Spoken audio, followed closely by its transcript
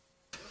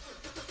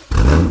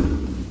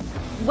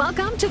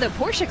Welcome to the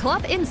Porsche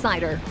Club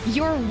Insider,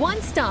 your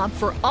one stop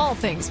for all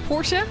things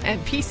Porsche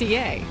and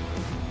PCA.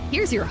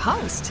 Here's your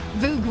host,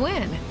 Vu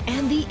Gwyn,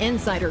 and the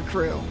Insider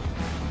crew.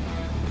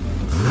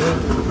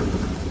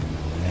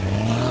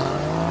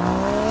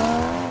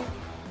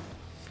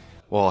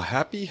 Well,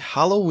 happy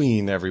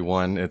Halloween,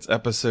 everyone. It's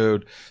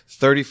episode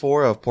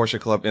 34 of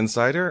Porsche Club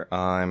Insider.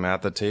 I'm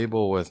at the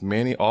table with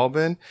Manny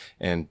Albin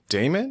and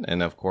Damon.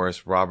 And of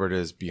course, Robert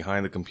is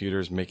behind the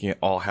computers making it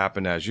all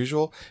happen as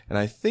usual. And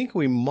I think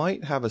we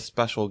might have a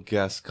special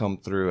guest come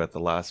through at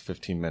the last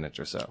 15 minutes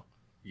or so.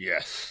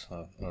 Yes,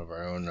 of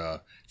our own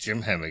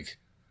Jim Hemig.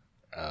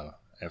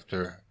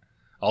 After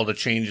all the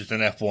changes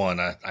in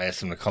F1, I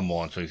asked him to come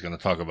on, so he's going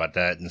to talk about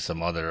that and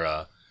some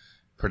other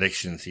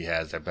predictions he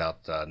has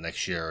about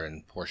next year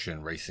in Porsche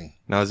and racing.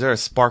 Now, is there a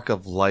spark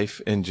of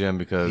life in Jim?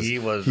 Because he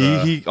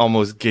he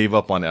almost gave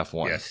up on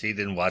F1. Yes, he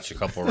didn't watch a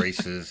couple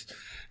races.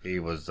 He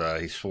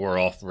swore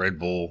off Red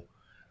Bull.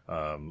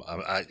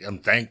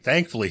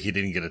 Thankfully he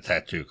didn't get a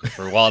tattoo, because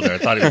for a while there I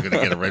thought he was going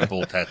to get a Red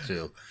Bull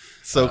tattoo.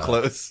 So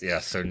close. Yeah,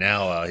 so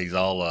now he's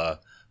all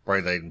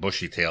bright-eyed and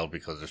bushy-tailed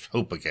because there's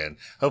hope again.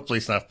 Hopefully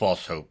it's not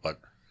false hope, but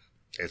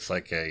it's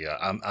like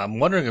I'm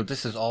wondering if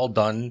this is all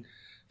done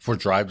for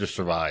Drive to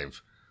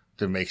Survive,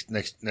 to make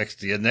next more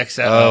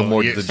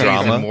the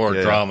drama, more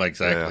drama,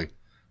 exactly. Yeah.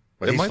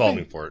 But he's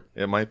falling for it.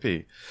 It might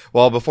be.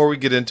 Well, before we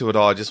get into it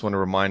all, I just want to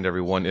remind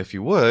everyone, if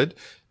you would,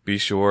 be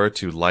sure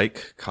to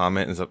like,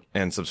 comment,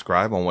 and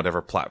subscribe on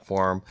whatever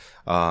platform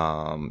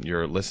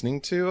you're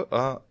listening to.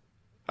 I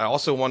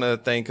also want to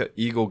thank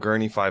Eagle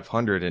Gurney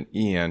 500 and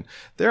Ian.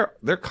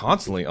 They're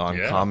constantly on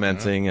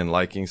commenting and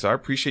liking, so I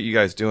appreciate you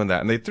guys doing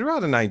that. And they threw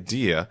out an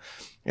idea,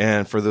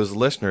 and for those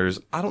listeners,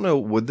 I don't know,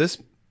 would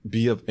this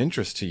be of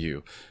interest to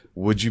you?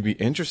 Would you be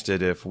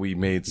interested if we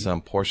made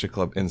some Porsche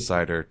Club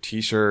Insider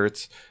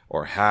t-shirts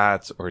or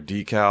hats or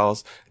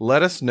decals?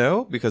 Let us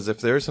know, because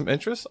if there's some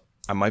interest,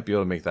 I might be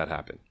able to make that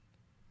happen.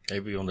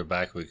 Maybe on the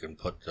back we can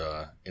put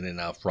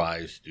In-N-Out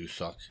fries do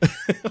suck.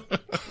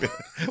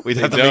 We'd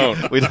have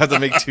to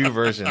make two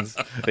versions.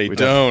 They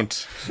don't.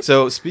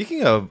 So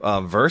speaking of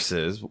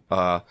verses,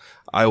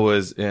 I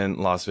was in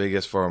Las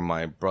Vegas for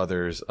my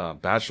brother's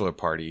bachelor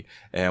party,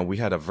 and we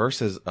had a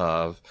versus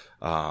of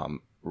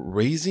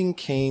Raising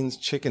Cane's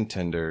chicken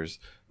tenders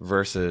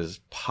versus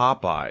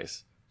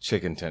Popeye's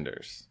chicken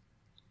tenders.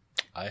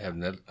 I have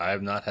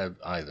not had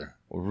either.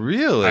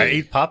 Really? I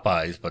eat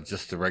Popeyes, but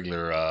just the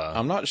regular.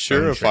 I'm not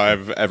sure if chicken.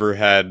 I've ever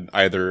had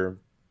either.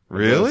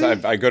 Really?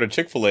 I go to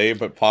Chick-fil-A,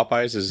 but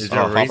Popeyes is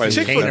there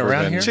Popeyes Cane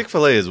around here?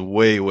 Chick-fil-A is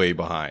way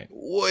behind.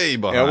 Way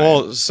behind. Yeah,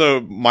 well,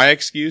 so my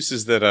excuse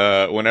is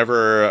that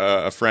whenever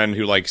a friend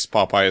who likes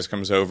Popeyes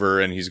comes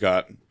over and he's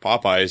got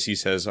Popeyes, he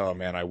says, "Oh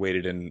man, I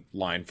waited in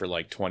line for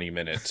like 20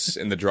 minutes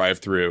in the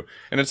drive-thru,"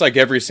 and it's like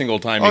every single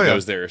time he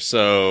goes there.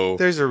 So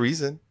there's a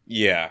reason.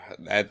 Yeah,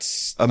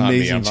 that's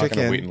amazing. I'm not chicken. Not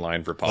going to wait in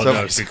line for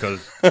Popeyes. No,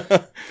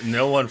 because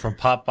no one from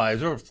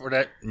Popeyes, or for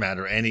that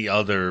matter, any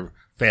other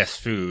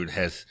fast food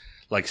has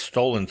like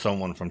stolen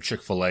someone from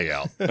Chick-fil-A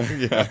out.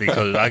 Yeah.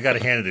 Because I got to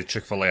hand it to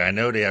Chick-fil-A. I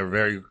know they are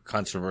very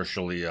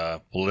controversially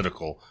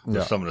political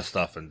with some of the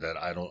stuff, and that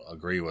I don't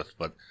agree with,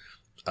 but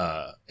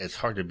it's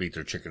hard to beat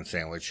their chicken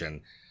sandwich.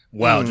 And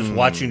wow, just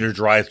watching their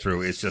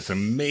drive-thru, it's just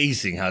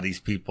amazing how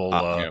these people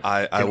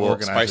I will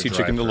spicy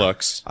chicken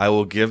deluxe. I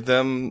will give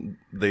them,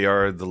 they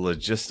are the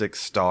logistic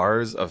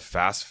stars of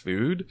fast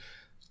food,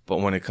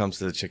 but when it comes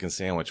to the chicken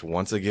sandwich,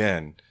 once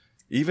again,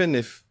 even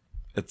if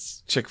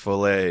it's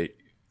Chick-fil-A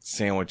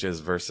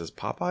sandwiches versus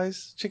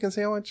Popeyes chicken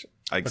sandwich,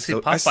 I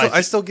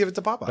still give it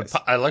to Popeyes.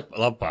 I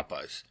love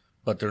Popeyes,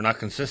 but they're not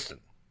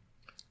consistent.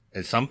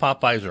 And some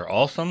Popeyes are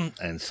awesome,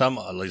 and some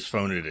at least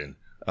phone it in.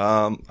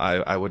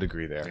 I would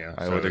agree there. Yeah,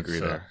 I would agree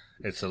there.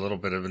 It's a little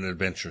bit of an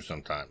adventure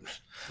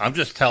sometimes. I'm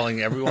just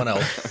telling everyone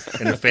else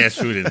in the fast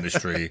food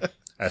industry,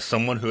 as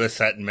someone who has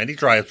sat in many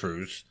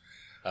drive-thrus,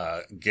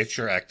 get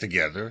your act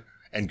together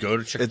and go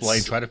to Chick-fil-A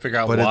and try to figure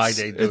out why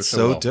they do it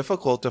so well. It's so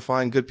difficult to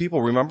find good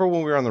people. Remember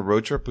when we were on the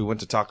road trip, we went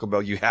to Taco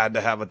Bell, you had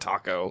to have a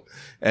taco,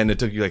 and it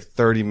took you like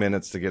 30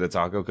 minutes to get a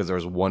taco because there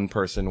was one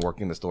person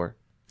working the store?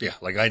 Yeah,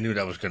 like I knew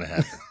that was going to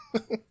happen.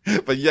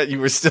 But yet you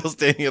were still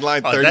standing in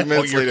line 30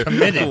 minutes later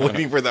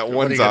waiting for that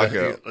one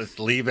taco. Let's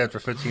leave after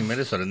 15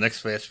 minutes to the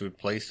next fast food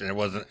place. And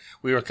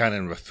we were kind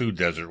of in a food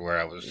desert where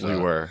I was. We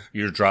were.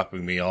 You were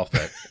dropping me off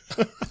at.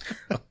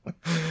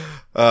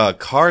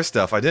 Car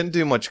stuff. I didn't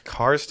do much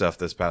car stuff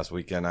this past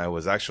weekend. I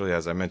was actually,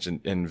 as I mentioned,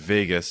 in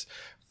Vegas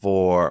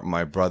for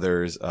my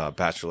brother's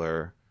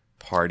bachelor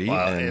party.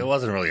 Well, it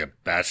wasn't really a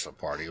bachelor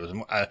party. It was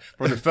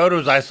from the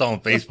photos I saw on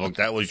Facebook.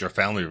 That was your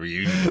family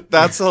reunion.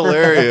 That's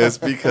hilarious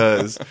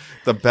because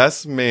the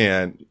best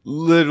man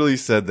literally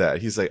said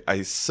that. He's like,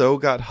 I so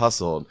got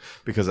hustled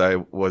because I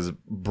was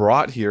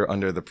brought here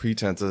under the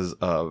pretenses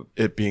of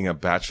it being a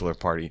bachelor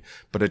party,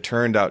 but it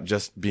turned out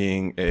just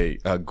being a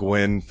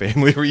Gwen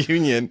family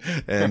reunion.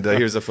 And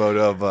here's a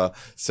photo of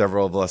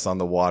several of us on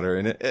the water,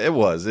 and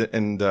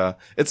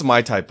it's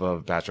my type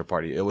of bachelor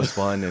party. It was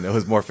fun and it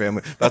was more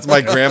family. That's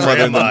my grandmother.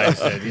 grandmother,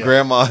 said, yeah.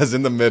 grandma is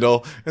in the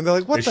middle, and they're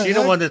like, "What Is the she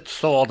heck?" the one that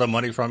stole all the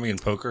money from me in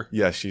poker?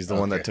 Yeah, she's the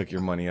one that took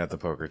your money at the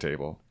poker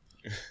table.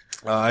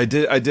 I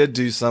did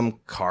do some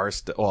car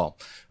stuff. Well,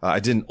 I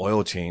did an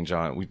oil change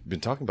on. We've been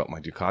talking about my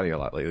Ducati a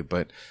lot lately,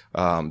 but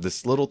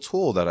this little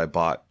tool that I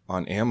bought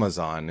on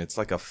Amazon, it's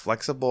like a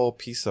flexible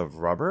piece of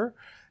rubber,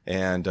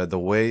 and the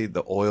way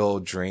the oil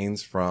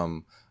drains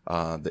from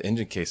the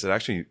engine case, it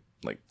actually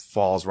like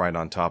falls right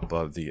on top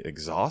of the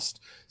exhaust.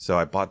 So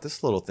I bought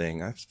this little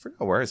thing. I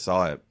forgot where I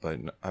saw it, but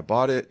I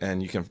bought it,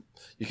 and you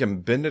can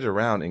bend it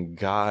around and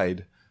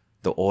guide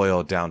the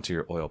oil down to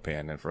your oil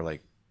pan, and for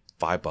like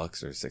 $5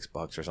 or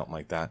 $6 or something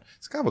like that.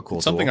 It's kind of a cool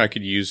Something tool. I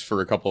could use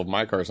for a couple of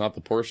my cars, not the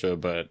Porsche,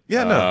 but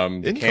Yeah,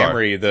 no, the in-car.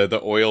 Camry. The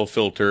oil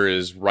filter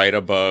is right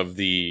above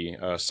the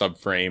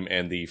subframe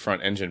and the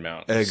front engine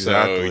mount.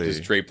 Exactly. So you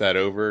just drape that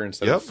over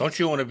instead Yep. of. Don't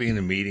you want to be in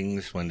the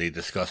meetings when they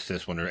discuss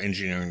this, when they're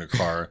engineering the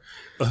car?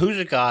 But who's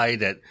the guy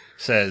that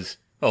says,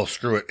 "Oh,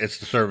 screw it, it's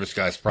the service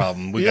guy's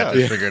problem. We got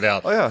this figured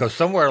out." Oh, yeah. Because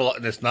somewhere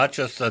it's not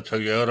just a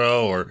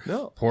Toyota or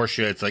No.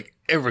 Porsche. It's like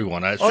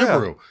everyone. Oh, yeah.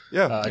 Subaru.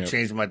 Yeah. I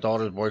changed my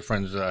daughter's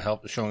boyfriend's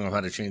help, showing him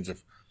how to change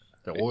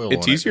the oil.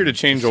 It's on easier it. to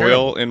change It's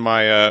oil terrible. in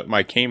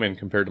my Cayman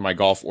compared to my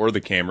Golf or the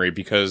Camry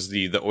because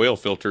the oil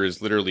filter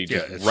is literally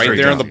just Yeah, it's right straight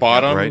there on down. the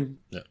bottom. Right.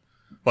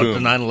 But the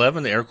Boom.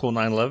 911, the air-cooled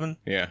 911,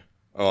 Yeah.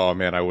 Oh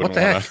man, I wouldn't what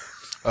the want heck? to.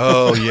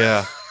 Oh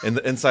yeah,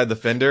 inside the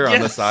fender on the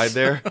Yes. side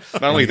there.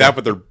 Not only that,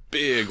 but they're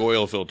big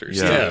oil filters.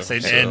 Yeah. too. Yes,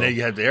 and So- then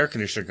you have the air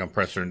conditioner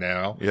compressor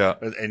now. Yeah.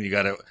 And you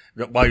got to,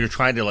 while you're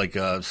trying to like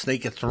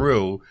snake it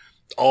through,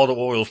 all the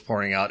oil's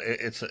pouring out.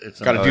 It's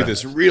Got to do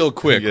this real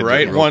quick, Yeah,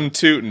 right? real- 1,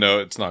 2, no,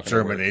 it's not going to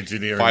German work.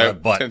 engineering my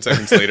butt. 10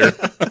 seconds later.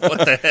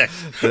 What the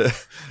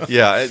heck?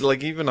 Yeah,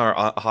 like even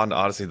our Honda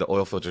Odyssey, the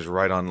oil filter's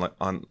right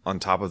on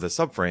top of the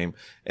subframe,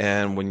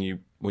 and when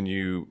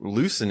you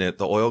loosen it,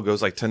 the oil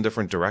goes like 10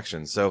 different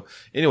directions. So,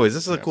 anyways,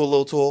 this is a cool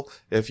little tool.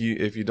 If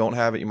you don't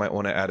have it, you might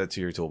want to add it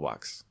to your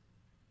toolbox.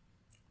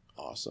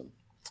 Awesome.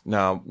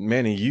 Now,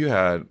 Manny, you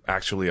had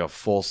actually a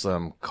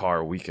fulsome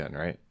car weekend,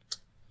 right?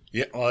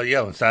 Yeah, well,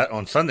 yeah.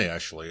 On Sunday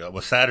actually,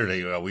 well,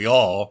 Saturday we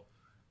all,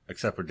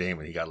 except for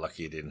Damon, he got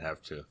lucky he didn't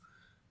have to.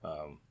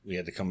 We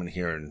had to come in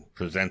here and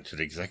present to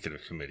the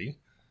executive committee.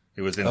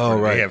 It was in.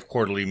 right. They have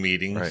quarterly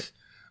meetings.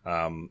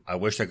 Right. I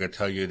wish I could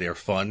tell you they're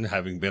fun,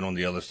 having been on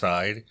the other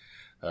side.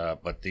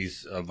 But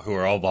these who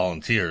are all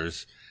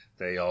volunteers,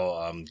 they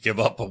all give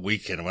up a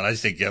weekend. When I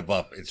say give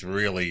up, it's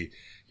really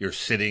you're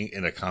sitting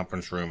in a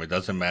conference room. It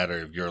doesn't matter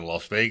if you're in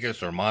Las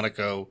Vegas or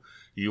Monaco.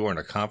 You are in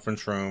a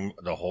conference room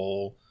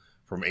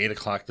from 8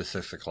 o'clock to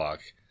 6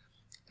 o'clock,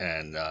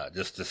 and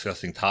just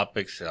discussing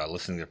topics,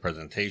 listening to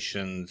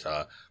presentations,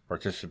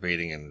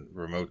 participating in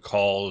remote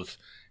calls.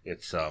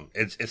 It's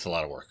a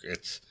lot of work.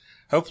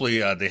 Hopefully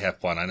they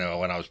have fun. I know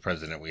when I was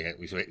president,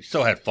 we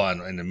still had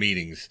fun in the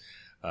meetings,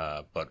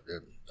 but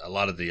a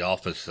lot of the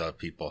office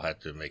people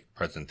had to make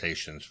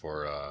presentations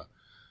for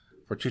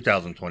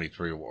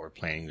 2023 what we're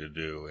planning to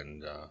do,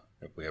 and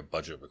if we have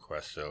budget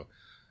requests. So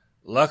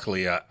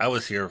luckily, I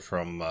was here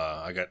from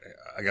I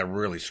got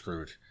really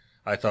screwed.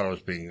 I thought I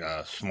was being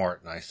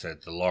smart, and I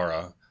said to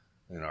Laura,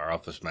 our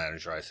office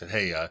manager, I said,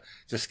 "Hey,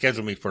 just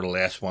schedule me for the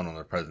last one on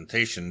the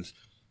presentations,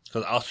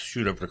 because I'll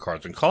shoot over to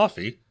Cars and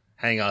Coffee,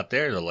 hang out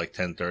there till like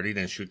 10:30,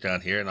 then shoot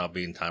down here, and I'll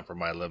be in time for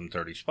my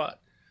 11:30 spot."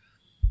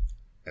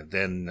 And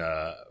then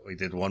we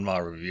did 1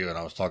 mile review, and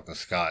I was talking to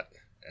Scott,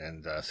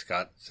 and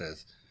Scott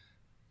says,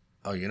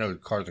 "Oh,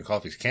 Cars and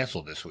Coffee's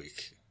canceled this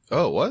week.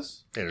 Oh, it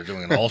was? Yeah, they're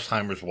doing an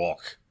Alzheimer's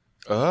walk."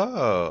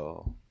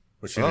 Oh.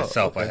 Which in Oh,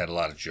 itself, okay. I had a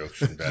lot of jokes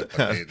from that.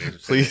 But they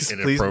Please,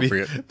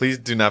 inappropriate. please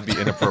do not be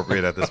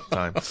inappropriate at this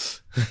time.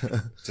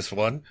 Just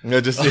one?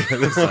 No, just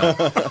this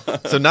time.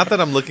 So not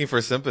that I'm looking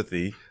for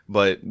sympathy,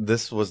 but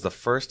this was the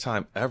first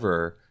time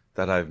ever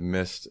that I've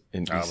missed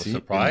an I was EC,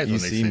 surprised an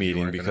when they EC said you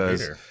meeting weren't gonna be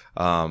because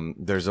there.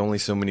 there's only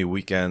so many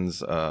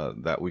weekends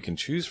that we can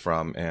choose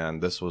from,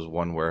 and this was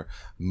one where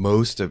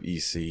most of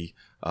EC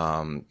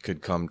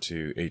could come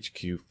to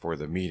HQ for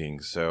the meeting.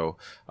 So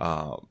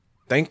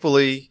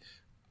thankfully,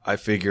 I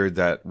figured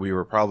that we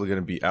were probably going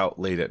to be out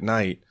late at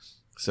night,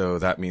 so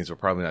that means we're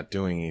probably not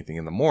doing anything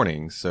in the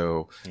morning.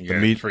 So You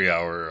got a 3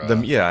 hour.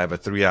 yeah, I have a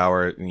 3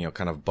 hour,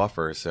 kind of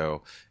buffer.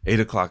 So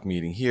 8 o'clock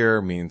meeting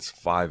here means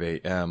 5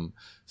 a.m.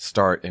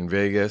 start in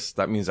Vegas.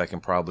 That means I can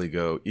probably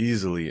go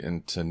easily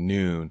into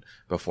noon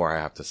before I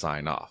have to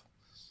sign off.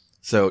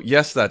 So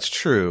yes, that's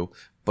true.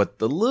 But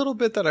the little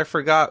bit that I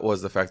forgot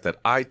was the fact that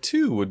I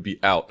too would be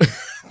out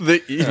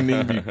the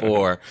evening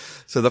before.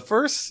 So the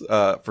first,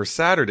 for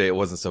Saturday, it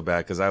wasn't so bad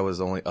because I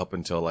was only up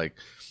until like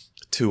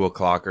 2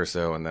 o'clock or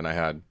so. And then I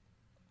had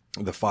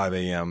the 5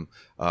 a.m.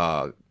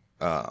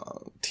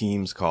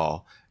 Teams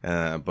call.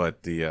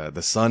 But the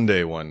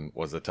Sunday one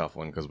was a tough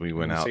one because we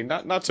went out. See,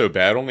 not so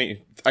bad.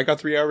 I got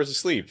 3 hours of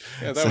sleep.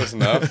 Yeah, that was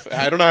enough.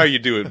 I don't know how you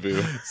do it,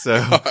 Boo.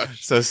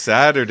 So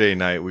Saturday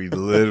night, we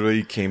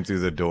literally came through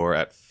the door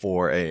at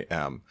 4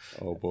 a.m.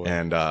 Oh boy.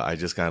 And I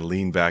just kind of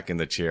leaned back in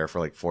the chair for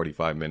like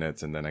 45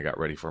 minutes, and then I got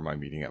ready for my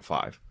meeting at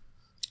 5.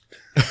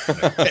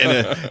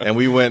 and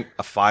we went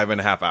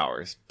 5.5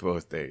 hours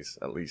both days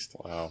at least.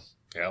 Wow.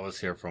 Yeah, I was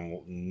here from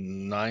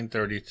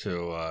 9:30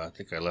 to I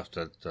think I left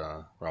at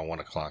around 1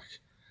 o'clock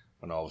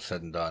when all was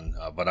said and done.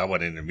 But I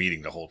wasn't in a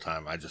meeting the whole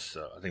time. I just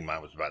I think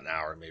mine was about an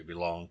hour, maybe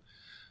long.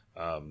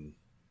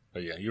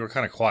 But yeah, you were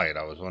kind of quiet.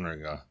 I was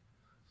wondering.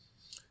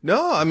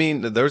 No, I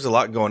mean, there's a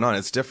lot going on.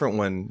 It's different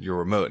when you're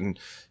remote, and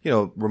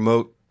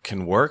remote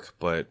can work,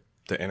 but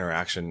the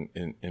interaction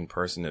in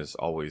person is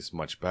always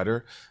much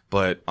better.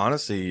 But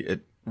honestly,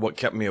 what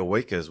kept me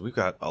awake is we've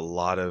got a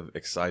lot of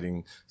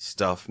exciting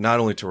stuff, not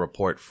only to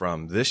report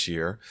from this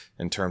year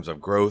in terms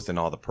of growth and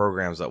all the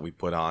programs that we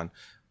put on,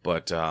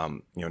 but,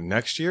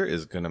 next year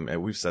is going to,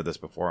 we've said this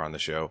before on the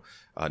show,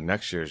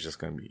 next year is just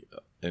going to be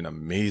an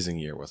amazing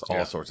year with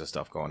all sorts of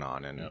stuff going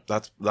on. And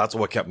that's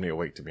what kept me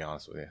awake, to be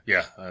honest with you.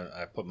 Yeah.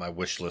 I put my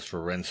wish list for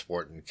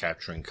Rensport and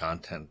capturing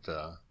content,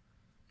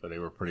 but they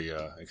were pretty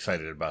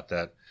excited about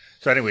that.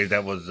 So anyway,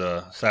 that was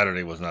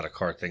Saturday was not a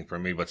car thing for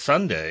me, but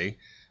Sunday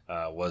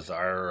was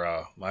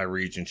our my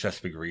region,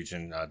 Chesapeake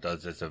region,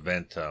 does this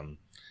event. It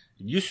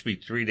used to be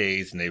 3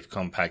 days, and they've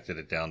compacted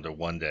it down to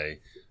 1 day,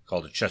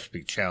 called the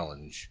Chesapeake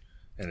Challenge.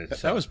 And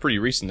it's that was pretty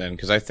recent then,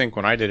 because I think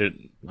when I did it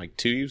like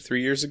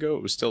 2-3 years ago,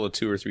 it was still a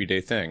 2 or 3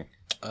 day thing.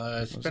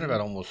 It's been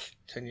about almost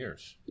 10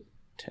 years.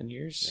 10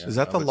 years? Yeah. Is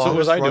that the longest? So what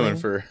was I running? doing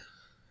for?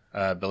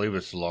 I believe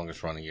it's the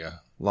longest running. Yeah,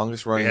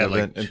 longest running they had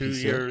event like in 2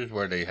 PCA? years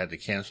where they had to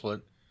cancel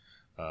it.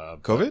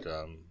 COVID?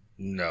 But,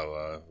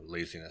 no,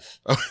 laziness.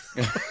 I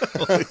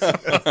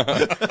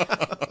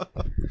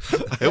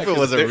hope it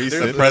wasn't The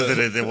recent.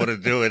 president didn't want to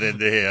do it, and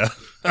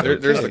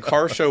There's the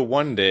car show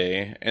one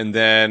day, and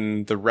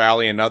then the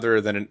rally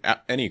another, then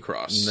any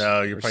cross.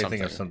 No, you're probably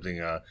thinking of something.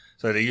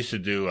 So they used to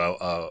do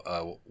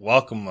a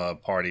welcome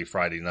party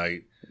Friday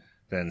night.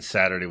 Then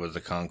Saturday was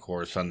the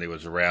concourse. Sunday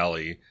was the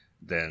rally.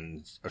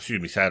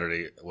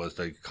 Saturday was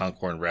the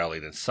concourse and rally.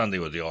 Then Sunday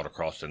was the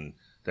autocross, and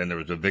then there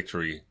was a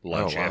victory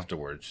lunch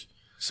afterwards.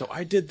 So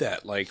I did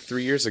that like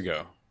 3 years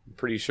ago. I'm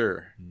pretty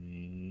sure.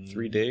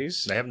 3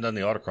 days? They haven't done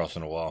the autocross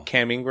in a while.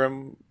 Cam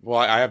Ingram. Well,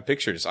 I have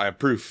pictures. I have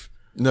proof.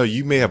 No,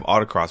 you may have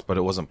autocross, but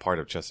it wasn't part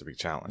of Chesapeake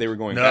Challenge. They were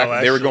going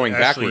They were going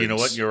backwards. You know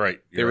what? You're right.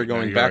 They were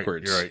going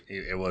backwards. You're right.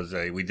 It was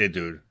we did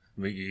do it.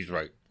 He's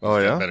right. Oh,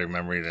 He's yeah? got better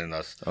memory than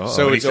us. Oh.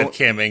 So when he it's said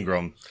Cam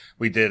Ingram,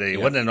 we did it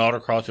wasn't an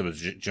autocross, it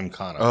was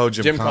Gymkhana. Oh,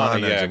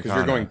 Gymkhana, yeah, because you're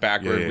Gymkhana. going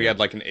backward. Yeah. We had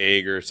like an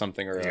egg or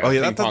something, or a that's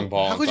ping pong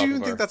ball. How on could you top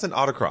even of think our- that's an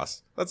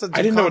autocross? That's a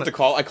I didn't know what Gymkhana. to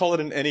call. I call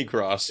it an any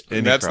cross. Any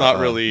And that's cross.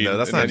 not really No,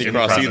 that's an not any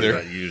Gymkhana cross either.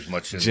 not used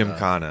much in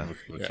Gymkhana.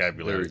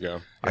 vocabulary. There we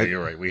go. Yeah,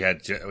 you're right. We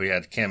had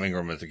Cam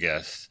Ingram as a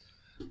guest,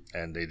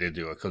 and they did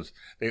do it because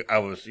we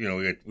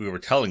were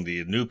telling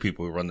the new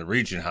people who run the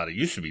region how it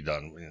used to be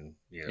done. And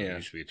it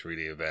used to be a 3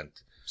 day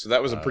event. So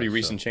that was a pretty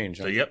recent change.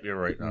 So yep, you're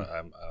right.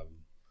 I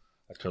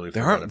totally.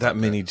 There forgot aren't that about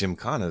many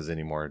Gymkhanas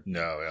anymore.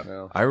 No, yeah.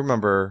 No. I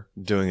remember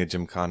doing a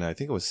Gymkhana. I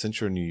think it was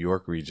Central New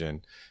York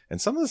region, and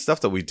some of the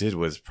stuff that we did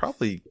was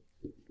probably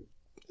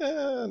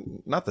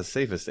not the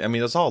safest. I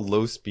mean, it was all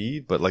low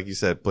speed, but like you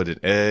said, put an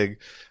egg,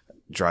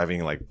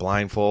 driving like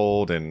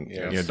blindfold, and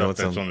Stuff doing that's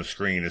some. on the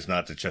screen is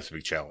not the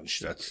Chesapeake Challenge.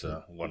 That's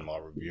 1 mile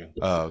review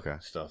Oh, okay.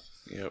 stuff.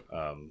 Yep.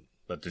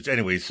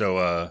 Anyway,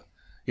 so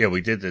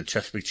we did the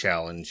Chesapeake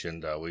Challenge,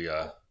 and we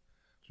it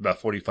was about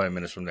 45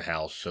 minutes from the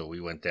house. So we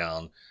went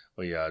down.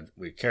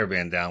 We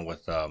caravan down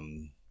with a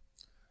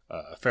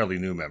fairly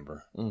new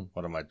member,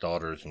 one of my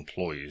daughter's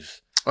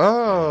employees.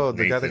 Oh,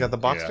 the guy Nathan. that got the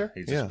Boxster? Yeah,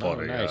 he just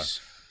bought nice.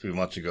 A few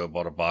months ago,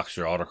 bought a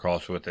Boxster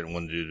autocross with it and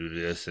wanted to do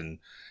this. And,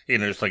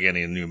 just like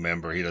any new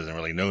member, he doesn't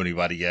really know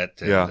anybody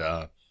yet.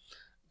 And,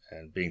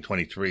 and being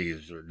 23,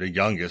 he's the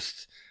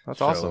youngest.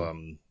 That's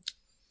awesome.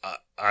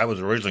 I was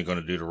originally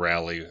going to do the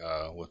rally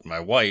with my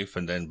wife,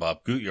 and then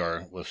Bob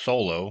Gutjahr was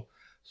solo.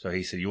 So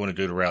he said, "You want to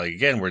do the rally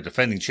again? We're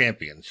defending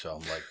champions." So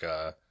I'm like,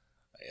 I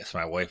asked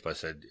my wife, I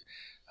said,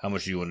 "How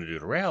much do you want to do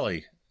the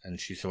rally?" And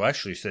she said, "Well,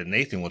 actually, she said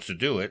Nathan wants to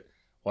do it.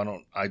 Why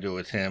don't I do it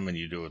with him and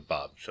you do it with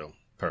Bob?" So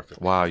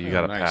perfect. Wow, you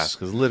got to nice. pass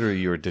because literally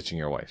you were ditching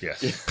your wife.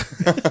 Yes.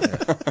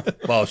 Yeah.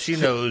 Well, she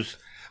knows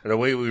the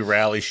way we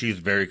rally. She's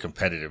very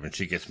competitive, and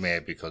she gets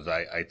mad because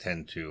I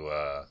tend to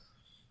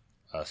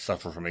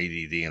suffer from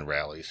ADD in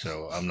rallies,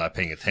 so I'm not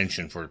paying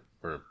attention for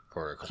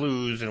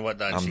clues and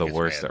whatnot. I'm She the gets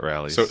worst mad. at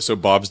rallies. So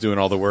Bob's doing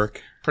all the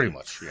work. Pretty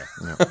much, yeah.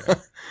 Yeah.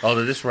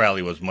 Although this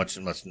rally was much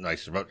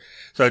nicer, but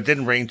so it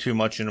didn't rain too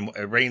much.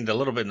 It rained a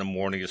little bit in the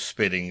morning, it's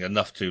spitting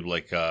enough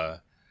to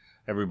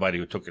everybody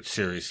who took it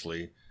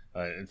seriously.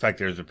 In fact,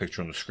 there's a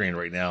picture on the screen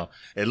right now.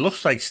 It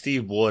looks like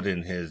Steve Wood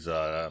and his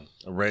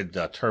red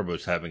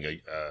turbos having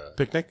a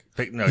Picnic?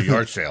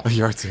 yard sale. A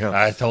yard sale.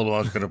 I told him I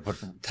was going to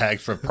put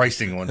tags for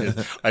pricing on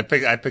his. I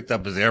picked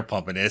up his air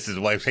pump and asked his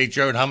wife, "Hey,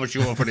 Jared, how much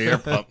you want for the air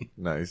pump?"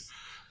 Nice.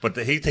 But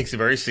he takes it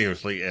very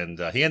seriously, and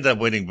he ended up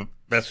winning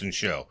Best in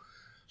Show.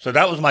 So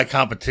that was my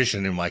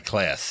competition in my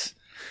class.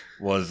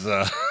 Was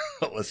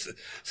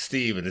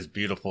Steve and his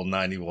beautiful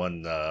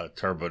 91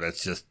 turbo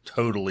that's just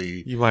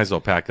totally You might as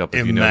well pack up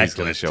if you know he's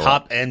going to immaculate, show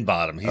top up. and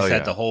bottom. He's Oh, had yeah.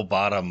 the whole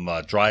bottom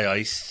dry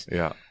ice.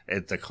 Yeah.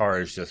 the car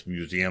is just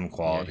museum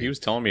quality. Yeah, he was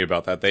telling me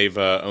about that. They've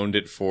owned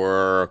it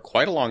for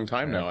quite a long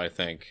time now, I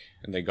think,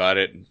 and they got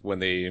it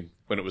when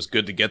it was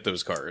good to get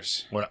those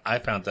cars. When I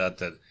found out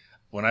that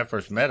when I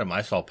first met him,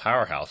 I saw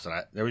Powerhouse,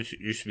 and there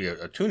used to be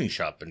a tuning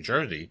shop in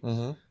Jersey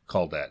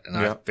called that, and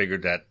I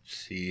figured that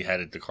he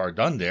had the car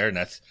done there, and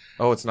that's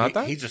it's not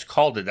that he just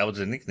called it. That was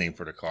a nickname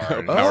for the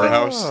car.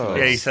 Powerhouse.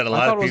 Yeah, he said a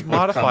lot of people it was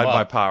modified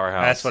by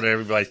Powerhouse. That's what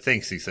everybody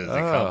thinks. He says they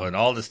come, and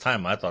all this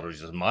time I thought it was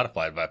just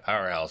modified by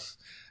Powerhouse.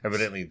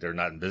 Evidently, they're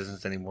not in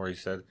business anymore. He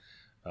said.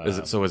 Is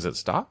it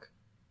stock?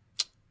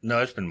 No,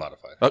 it's been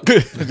modified.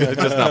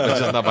 just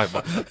not by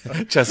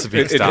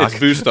Chesapeake stock. It's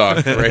VU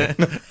stock, right?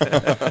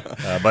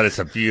 But it's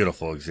a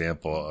beautiful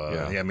example.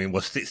 I mean,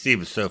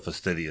 Steve is so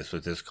fastidious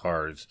with his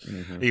cars.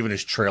 Even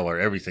his trailer,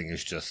 everything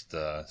is just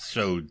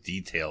so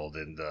detailed.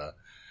 And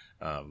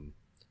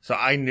so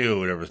I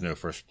knew there was no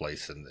first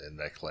place in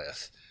that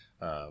class.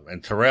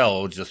 And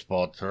Terrell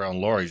and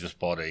Laurie just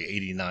bought a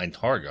 89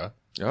 Targa.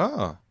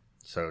 Oh.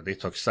 So they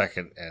took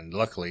second, and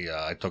luckily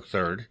I took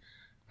third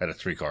out of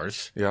 3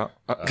 cars. Yeah.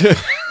 You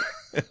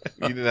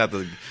didn't have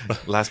the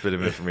last bit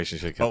of information.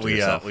 Should have kept to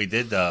yourself. We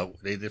did.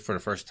 They did for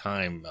the first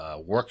time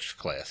works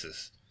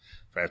classes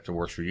after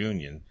works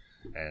reunion,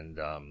 and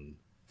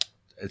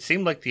it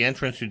seemed like the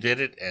entrants who did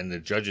it and the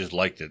judges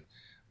liked it.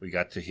 We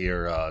got to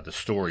hear the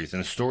stories,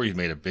 and the stories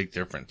made a big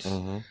difference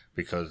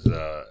because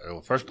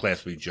the first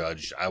class we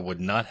judged, I would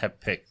not have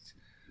picked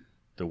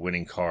the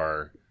winning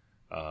car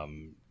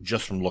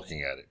just from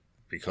looking at it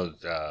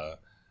because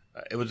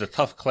it was a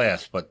tough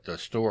class, but the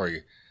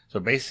story. So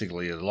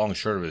basically, the long and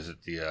short of it is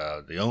that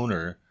the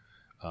owner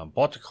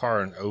bought the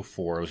car in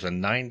 04. It was a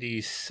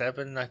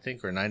 97, I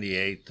think, or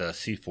 98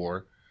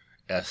 C4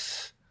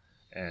 S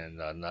and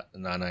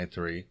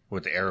 993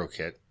 with the aero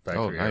kit,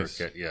 factory aero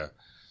kit, yeah.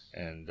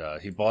 And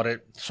he bought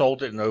it,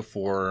 sold it in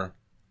 04.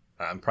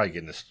 I'm probably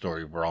getting the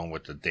story wrong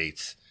with the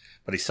dates,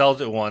 but he sells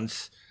it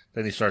once,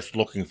 then he starts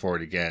looking for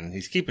it again.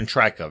 He's keeping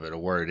track of it, of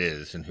where it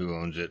is and who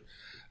owns it.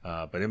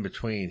 But in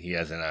between, he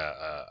has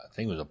I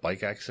think it was a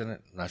bike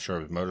accident. Not sure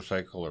if it was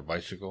motorcycle or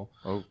bicycle.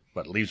 Oh.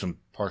 But leaves him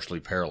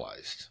partially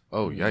paralyzed.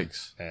 Oh,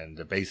 yikes.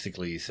 And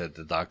basically, he said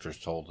the doctors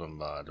told him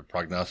the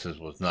prognosis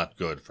was not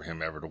good for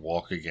him ever to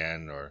walk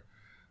again or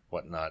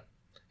whatnot.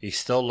 He's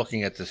still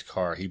looking at this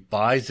car. He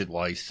buys it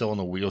while he's still in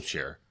a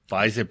wheelchair.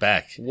 Buys it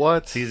back.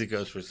 What? Sees it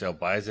goes for sale.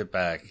 Buys it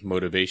back.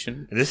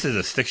 Motivation. And this is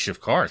a stick shift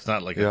car. It's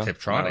not like a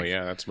Tiptronic. Oh,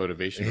 yeah, that's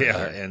motivation.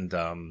 Yeah, right there. And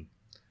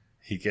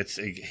he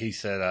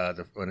said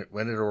when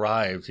it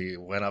arrived, he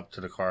went up to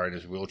the car in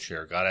his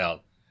wheelchair, got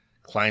out,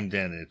 climbed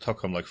in, and it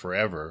took him like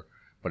forever,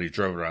 but he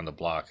drove it around the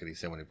block. And he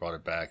said when he brought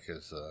it back,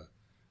 his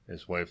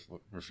wife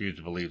refused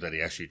to believe that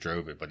he actually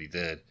drove it, but he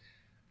did.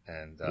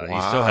 And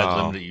he still had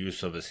limited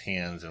use of his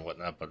hands and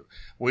whatnot. But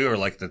we were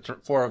like the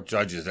 4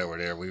 judges that were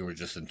there. We were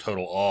just in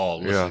total awe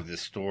listening to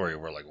this story.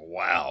 We're like,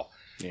 wow,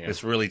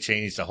 this really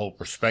changed the whole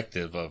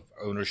perspective of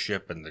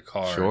ownership and the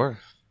car. Sure.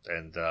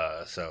 And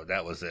so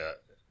that was it.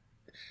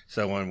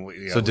 So when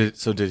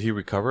did he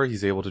recover?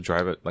 He's able to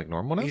drive it like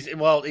normal now?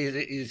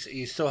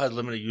 He still had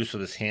limited use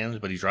of his hands,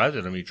 but he drives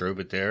it. I mean, he drove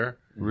it there.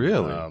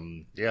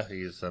 Really? Yeah,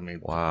 he's. I mean,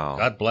 wow.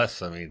 God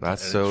bless. I mean,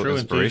 that's so true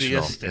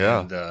inspirational.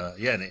 And,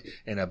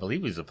 and I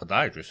believe he's a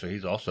podiatrist, so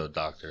he's also a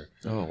doctor.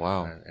 Oh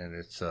wow! And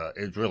it's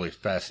really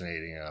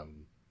fascinating.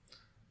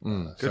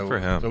 Good for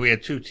him. So we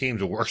had 2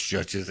 teams of works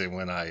judges, and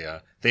when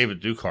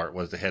David Ducart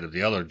was the head of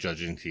the other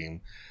judging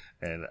team,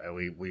 and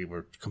we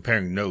were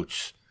comparing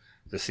notes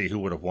to see who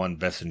would have won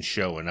best in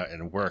show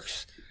and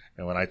works.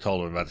 And when I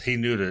told him about it, he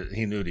knew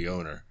the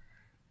owner,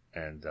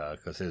 and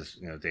because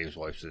Dave's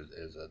wife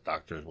is a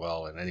doctor as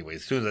well. And anyway,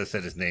 as soon as I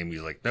said his name,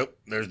 he's like, "Nope,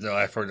 there's no."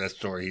 I've heard that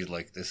story. He's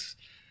like, "This,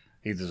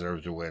 he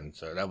deserves to win."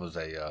 So that was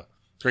a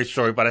great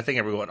story. But I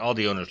think all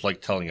the owners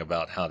like telling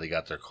about how they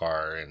got their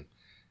car, and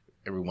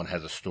everyone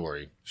has a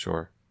story.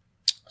 Sure.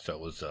 So it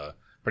was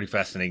pretty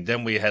fascinating.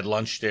 Then we had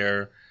lunch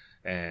there,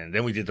 and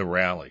then we did the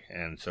rally.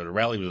 And so the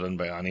rally was done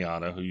by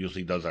Aniana, who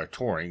usually does our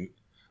tours,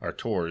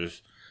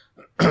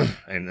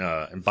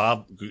 and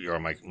Bob, or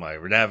my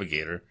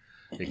navigator,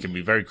 he can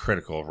be very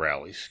critical of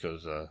rallies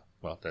because,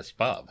 that's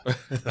Bob.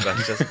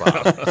 That's just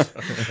Bob.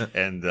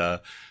 And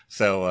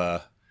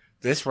so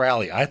this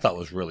rally I thought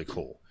was really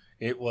cool.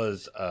 It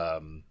was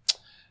you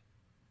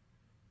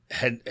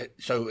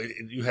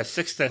had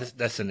 6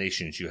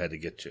 destinations you had to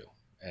get to,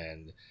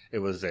 and it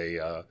was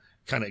a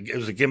it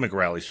was a gimmick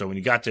rally. So when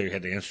you got there, you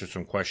had to answer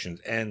some questions,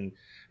 and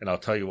I'll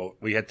tell you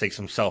what, we had to take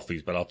some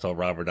selfies, but I'll tell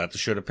Robert not to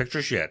show the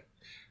pictures yet.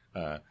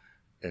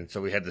 And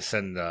so we had to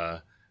send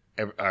the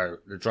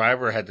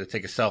driver had to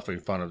take a selfie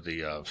in front of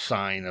the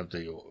sign of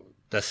the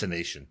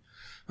destination,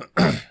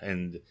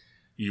 and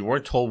you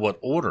weren't told what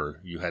order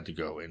you had to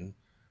go in,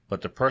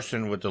 but the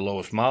person with the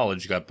lowest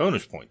mileage got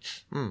bonus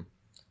points.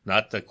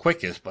 Not the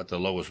quickest, but the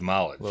lowest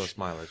mileage.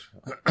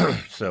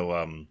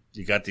 So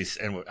you got these,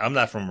 and I'm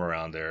not from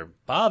around there.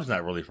 Bob's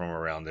not really from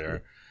around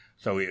there.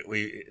 So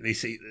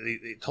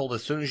they told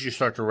us as soon as you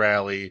start to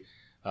rally,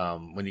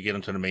 when you get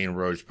onto the main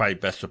road, it's probably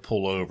best to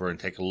pull over and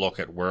take a look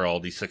at where all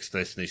these 6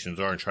 destinations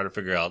are and try to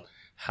figure out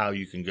how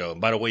you can go.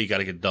 And by the way, you got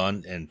to get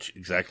done in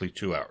exactly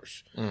 2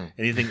 hours.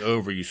 Anything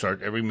over,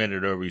 every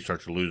minute over, you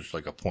start to lose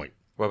like a point.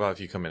 What about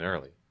if you come in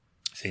early?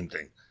 Same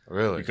thing.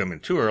 Really? If you come in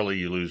too early,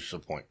 you lose a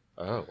point.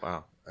 Oh,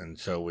 wow. And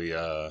so we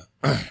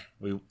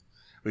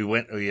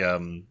went,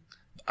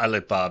 I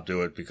let Bob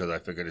do it because I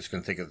figured it's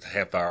going to take a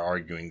half hour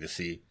arguing to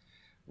see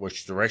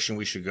which direction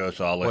we should go.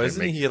 So I'll let him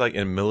isn't he like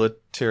in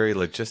military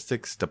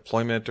logistics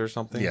deployment or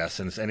something? Yes.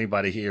 And if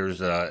anybody hears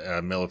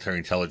military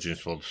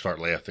intelligence will start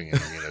laughing.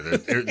 And,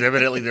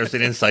 evidently there's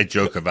an inside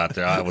joke about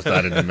that. I was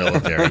not in the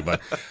military,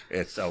 but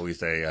it's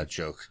always a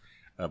joke.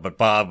 But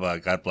Bob,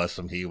 God bless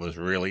him, he was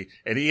really,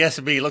 and he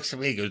asked me, he looks at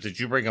me, he goes, did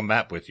you bring a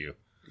map with you?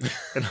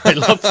 And I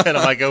looked at him,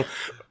 I go,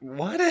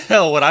 why the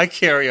hell would I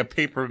carry a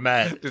paper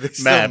map? Do they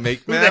still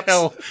make maps?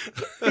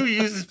 Who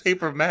uses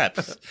paper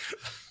maps?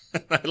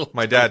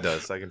 My dad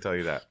does, I can tell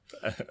you that.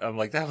 I'm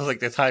like, that was like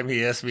the time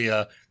he asked me,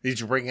 did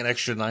you bring an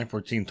extra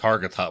 914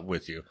 Target top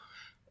with you?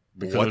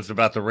 Because it was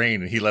about to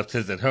rain and he left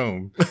his at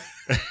home.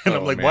 And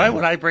I'm like, man, why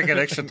would I bring an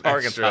extra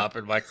Target top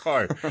in my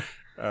car?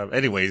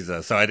 Anyways,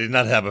 so I did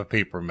not have a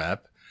paper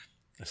map.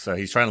 So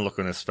he's trying to look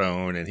on his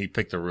phone and he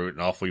picked a route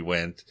and off we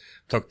went.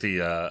 Took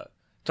us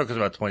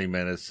about 20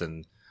 minutes,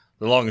 and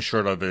the long and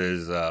short of it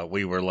is,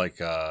 we were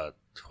like,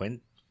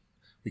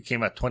 we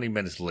came out 20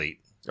 minutes late.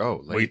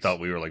 Oh, late. We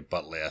thought we were like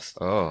butt last.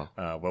 Oh.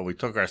 Well, we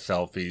took our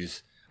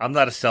selfies. I'm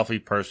not a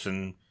selfie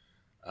person.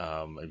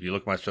 If you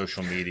look at my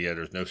social media,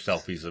 there's no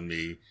selfies of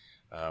me.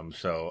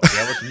 So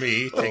that was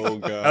me.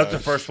 That was the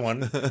first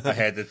one I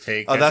had to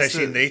take. Oh, that's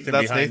actually Nathan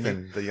that's behind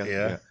Nathan, me. the young,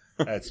 Yeah.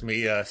 That's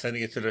me,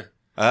 sending it to the.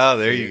 Oh,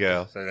 there you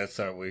go. So that's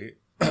how we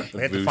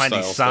had to find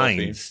these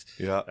signs.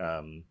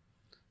 Yeah.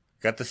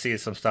 Got to see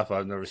some stuff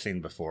I've never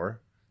seen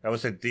before. That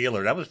was a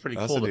dealer. That was pretty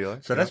cool.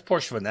 So that's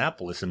Porsche of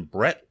Annapolis, and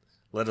Brett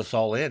let us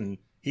all in.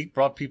 He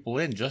brought people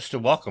in just to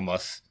welcome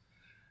us.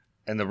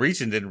 And the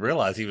region didn't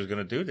realize he was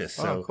going to do this.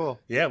 So, cool.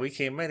 Yeah, we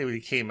came in.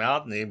 We came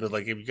out, and they was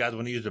like, if you guys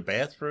want to use the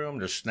bathroom,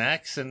 there's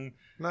snacks. And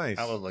nice.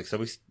 I was like,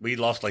 so we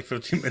lost like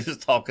 15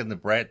 minutes talking to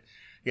Brett.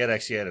 He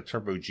actually had a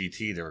Turbo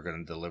GT they were going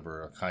to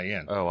deliver, a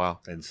Cayenne. Oh, wow.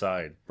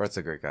 Inside. Brett's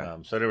a great guy.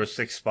 So there were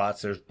 6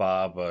 spots. There's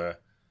Bob.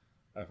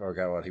 I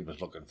forgot what he was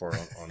looking for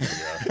on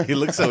the. He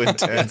looked so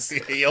intense.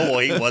 He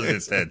was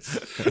intense.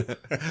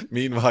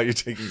 Meanwhile, you're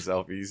taking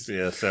selfies.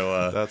 Yeah,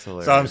 so that's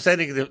hilarious. So I'm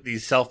sending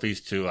these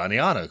selfies to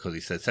Aniano because he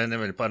said send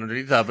them and put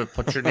underneath of it,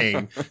 put your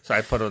name. So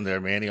I put on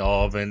there Manny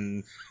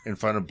Alvin in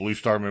front of Blue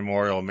Star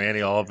Memorial,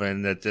 Manny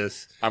Alvin at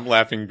this. I'm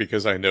laughing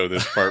because I know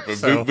this part,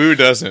 but Boo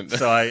doesn't.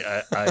 So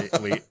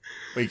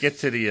we get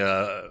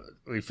to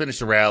we finish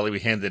the rally, we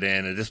hand it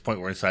in. At this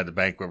point, we're inside the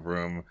banquet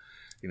room,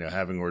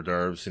 having hors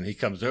d'oeuvres, and he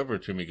comes over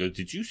to me and goes,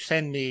 did you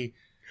send me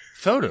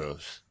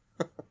photos?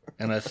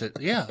 And I said,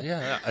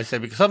 yeah. I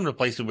said, because some of the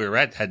places we were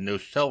at had no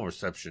cell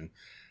reception.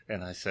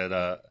 And I said,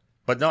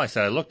 but no, I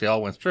said, I looked, they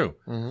all went through.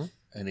 Mm-hmm.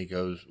 And he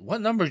goes, what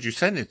number did you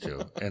send it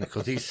to? And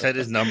because he said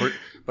his number,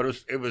 but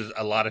it was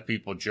a lot of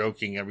people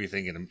joking,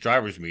 everything in a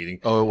driver's meeting.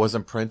 Oh, it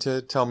wasn't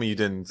printed? Tell me you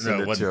didn't send it to.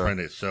 No, it wasn't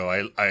printed. So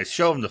I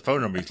show him the phone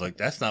number. He's like,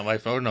 that's not my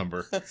phone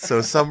number. So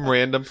some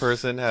random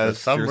person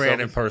has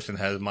person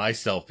has my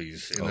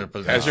selfies in their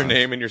possession. Has your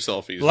name in your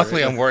selfies.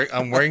 Luckily, right?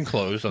 I'm wearing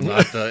clothes. I'm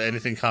not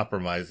anything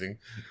compromising.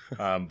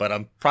 But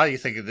I'm probably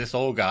thinking this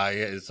old guy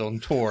is on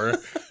tour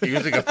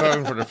using a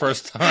phone for the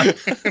first time.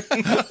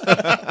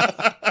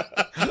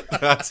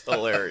 That's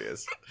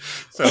hilarious.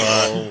 So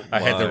I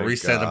had to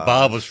reset, and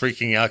Bob was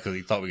freaking out because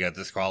he thought we got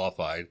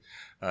disqualified.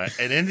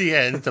 And in the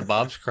end, to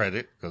Bob's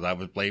credit, because I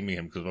was blaming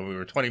him, because when we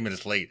were 20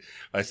 minutes late,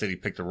 I said he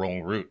picked the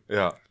wrong route.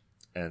 Yeah.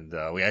 And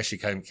we actually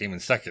came in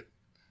second.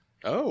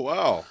 Oh,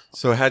 wow.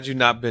 So had you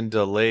not been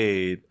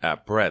delayed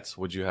at Brett's,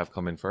 would you have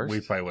come in first?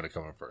 We probably would have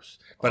come in first.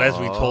 But as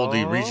we told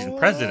the region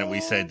president, we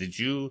said, did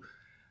you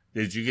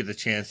get the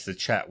chance to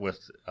chat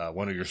with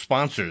one of your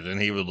sponsors? And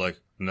he was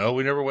like, no,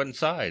 we never went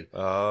inside.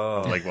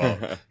 Oh. Like, well,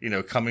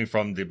 coming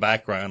from the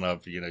background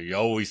of, you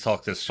always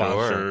talk to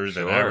sponsors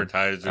and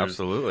advertisers.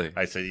 Absolutely.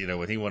 I said,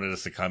 when he wanted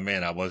us to come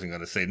in, I wasn't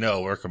going to say,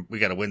 no, we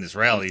got to win this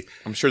rally.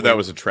 I'm sure that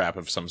was a trap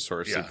of some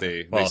sort that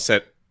they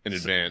set in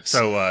advance.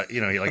 So,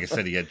 like I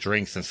said, he had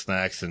drinks and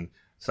snacks. And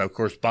so, of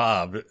course,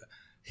 Bob,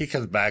 he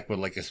comes back with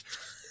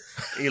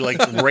he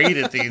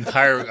raided the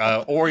entire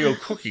Oreo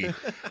cookie.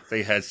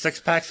 They had 6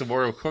 packs of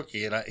Oreo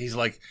cookie, and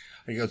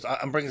he goes,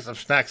 I'm bringing some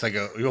snacks. I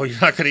go, you're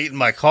not going to eat in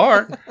my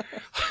car?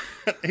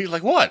 He's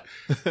like, what?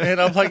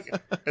 And I'm like,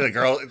 and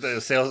the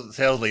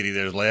sales lady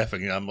there's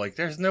laughing, and I'm like,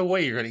 there's no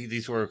way you're going to eat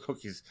these Oreo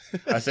cookies.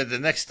 I said, the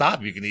next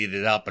stop you can eat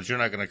it out, but you're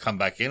not going to come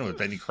back in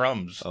with any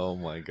crumbs. Oh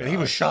my God. And he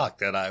was shocked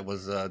that I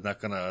was not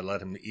going to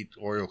let him eat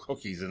Oreo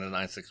cookies in a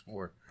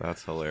 964.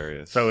 That's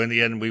hilarious. So in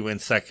the end, we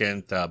went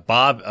second.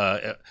 Bob,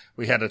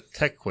 we had a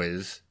tech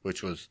quiz,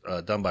 which was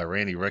done by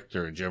Randy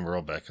Richter and Jim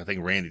Robeck. I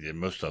think Randy did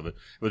most of it.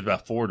 It was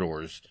about 4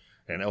 doors.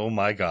 And oh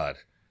my God,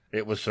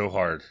 it was so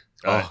hard.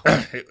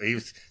 They're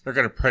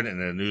going to print it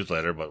in a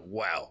newsletter, but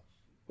wow.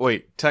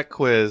 Wait, tech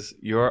quiz.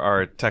 You're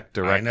our tech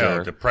director. I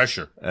know, the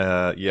pressure.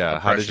 Yeah.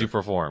 How did you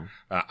perform?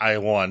 I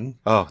won.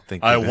 Oh,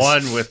 thank you. I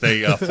won with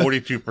a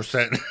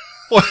 42%.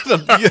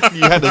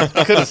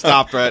 You could have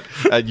stopped at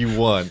you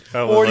won.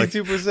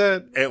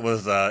 42%. It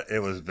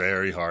was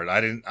very hard.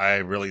 I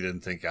really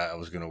didn't think I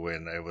was going to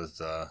win. It was,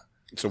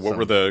 So what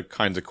were the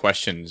kinds of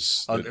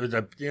questions? it was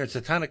it's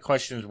a ton of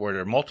questions where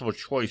they're multiple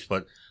choice,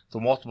 but the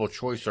multiple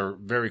choice are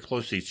very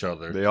close to each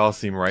other. They all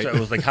seem right. So it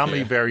was like, how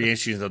many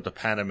variations of the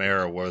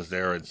Panamera was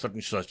there in such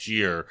and such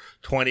year?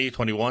 20,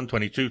 21,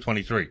 22,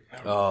 23.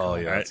 Oh,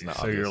 yeah. Right?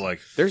 So you're like,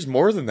 There's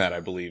more than that, I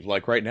believe.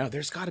 Like right now,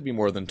 there's got to be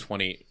more than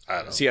 20. I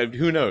don't know. See,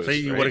 who knows? So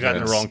you right? would have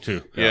gotten it wrong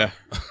too. Yeah.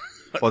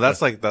 Well,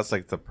 that's like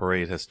the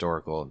parade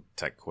historical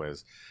tech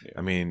quiz. Yeah.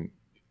 I mean,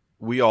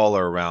 we all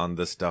are around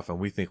this stuff and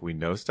we think we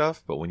know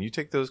stuff, but when you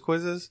take those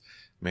quizzes,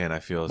 man, I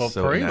feel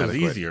so parade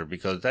inadequate. was easier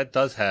because that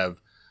does have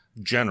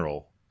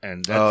general.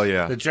 And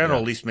the general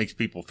at least makes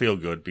people feel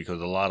good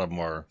because a lot of them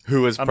are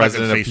who is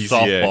president of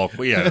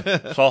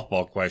PCA.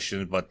 Softball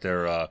questions, but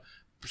they're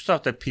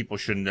stuff that people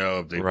should know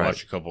if they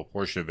watch a couple of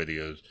Porsche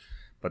videos.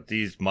 But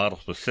these model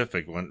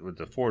specific, with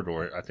the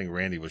 4-door, I think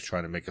Randy was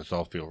trying to make us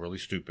all feel really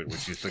stupid,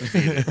 which he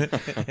succeeded.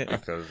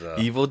 Because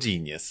evil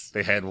genius.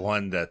 They had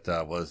one that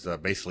was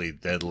basically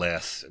dead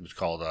last. It was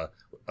called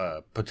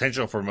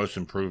potential for most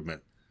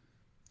improvement,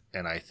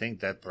 and I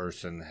think that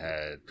person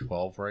had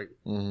 12 right.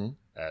 Mm-hmm.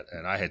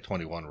 And I had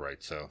 21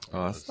 right, so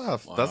that's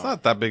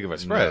not that big of a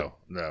spread.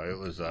 No, it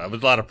was a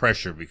lot of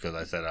pressure because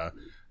I said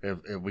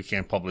if we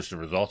can't publish the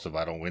results if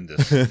I don't win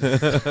this.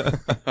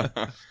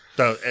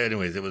 So,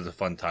 anyways, it was a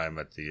fun time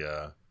at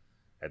the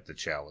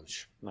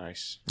challenge.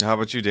 Nice. How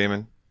about you,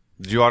 Damon?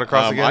 Did you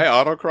autocross again? I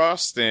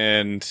autocrossed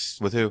and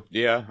with who?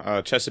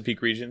 Yeah,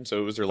 Chesapeake region. So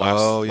it was their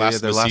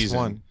last last season.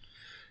 One.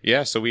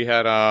 Yeah, so we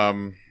had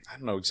I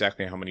don't know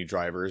exactly how many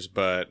drivers,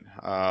 but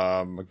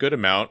a good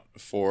amount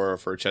for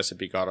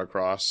Chesapeake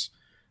Autocross.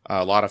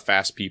 A lot of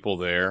fast people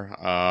there.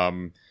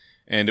 And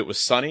it was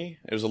sunny.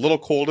 It was a little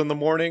cold in the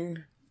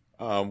morning,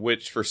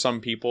 which for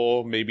some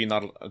people, maybe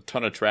not a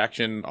ton of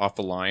traction off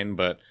the line,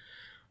 but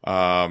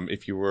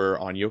if you were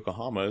on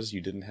Yokohama's,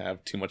 you didn't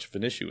have too much of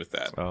an issue with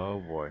that.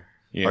 Oh, boy.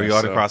 Yeah, are you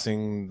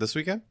autocrossing this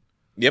weekend?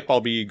 Yep,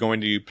 I'll be going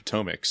to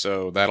Potomac,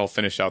 so that'll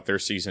finish out their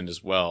season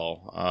as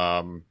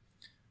well.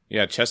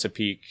 Yeah,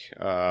 Chesapeake,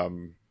 I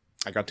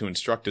got to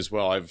instruct as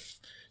well. I've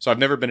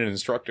never been an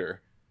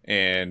instructor,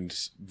 and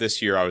this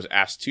year I was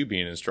asked to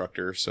be an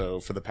instructor. So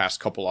for the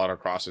past couple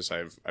autocrosses,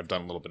 I've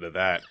done a little bit of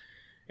that.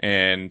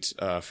 And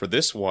for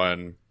this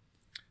one,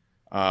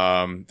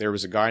 there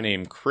was a guy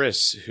named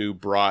Chris who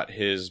brought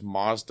his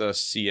Mazda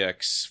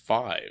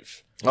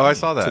CX-5. Oh, I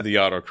saw that. To the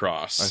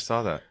autocross. I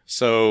saw that.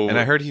 So, and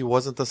I heard he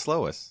wasn't the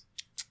slowest.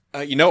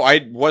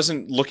 I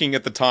wasn't looking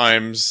at the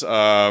times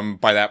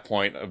by that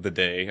point of the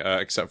day,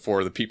 except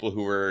for the people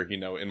who were,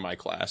 in my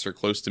class or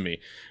close to me.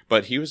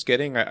 But he was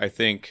getting, I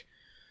think,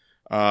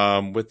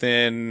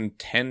 within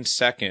 10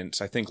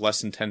 seconds, I think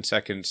less than 10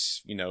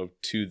 seconds,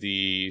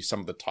 to some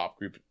of the top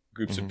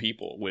groups of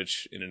people,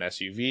 which in an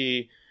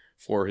SUV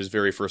for his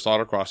very first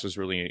autocross was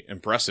really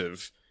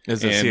impressive.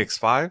 Is it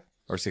CX-5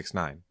 or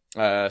CX-9?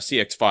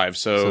 CX-5,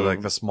 so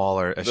like the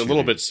smaller SUV. A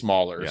little bit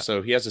smaller. Yeah.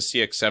 So he has a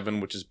CX-7,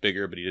 which is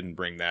bigger, but he didn't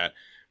bring that.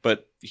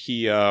 But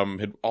he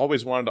had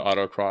always wanted to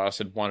autocross,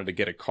 had wanted to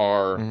get a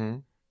car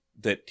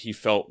that he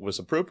felt was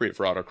appropriate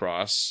for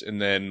autocross,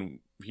 and then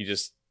he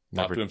just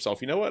thought to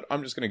himself, you know what,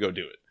 I'm just going to go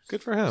do it.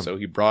 Good for him. So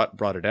he brought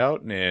it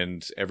out,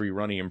 and every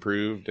run he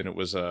improved, and it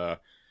was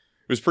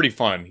pretty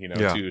fun,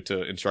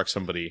 to instruct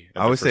somebody.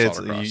 I would say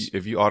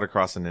if you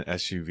autocross in an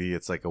SUV,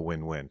 it's like a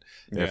win-win.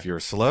 Yeah. If you're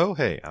slow,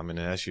 hey, I'm in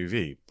an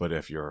SUV. But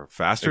if you're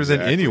faster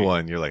than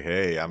anyone, you're like,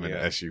 hey, I'm in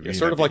an SUV. It's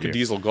sort of like a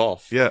diesel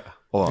Golf. Yeah.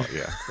 Well,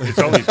 yeah. It's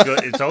always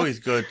good. It's always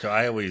good to.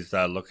 I always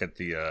look at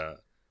the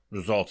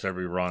results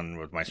every run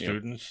with my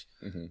students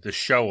to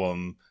show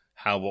them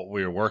how what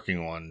we were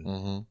working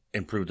on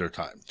improved their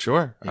time.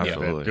 Sure,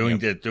 absolutely.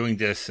 Doing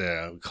this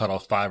cut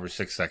off 5 or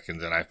 6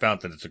 seconds, and I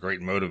found that it's a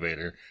great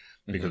motivator.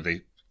 Because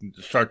they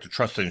start to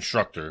trust the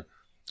instructor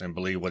and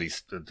believe what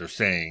they're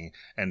saying,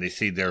 and they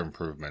see their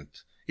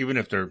improvement. Even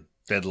if they're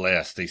dead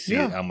last, they see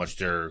how much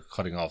they're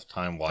cutting off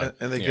time-wise.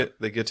 And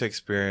they get to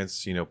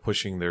experience,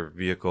 pushing their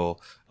vehicle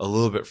a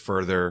little bit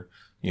further,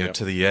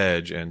 to the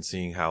edge and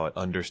seeing how it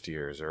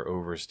understeers or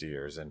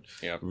oversteers and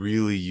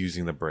really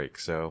using the brake.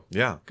 So,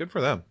 yeah, good for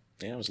them.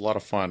 Yeah, it was a lot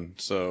of fun.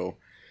 So,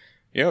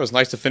 yeah, it was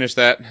nice to finish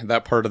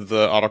that part of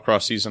the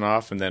autocross season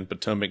off, and then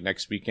Potomac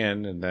next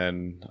weekend, and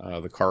then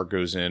the car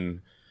goes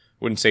in,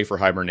 wouldn't say for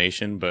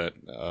hibernation, but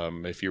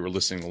if you were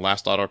listening to the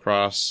last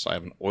autocross, I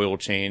have an oil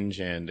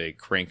change and a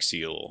crank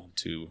seal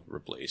to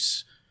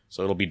replace.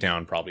 So it'll be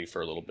down probably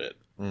for a little bit.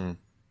 Well,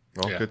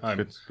 good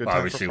time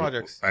obviously, for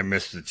projects. I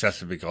missed the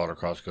Chesapeake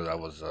autocross because I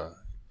was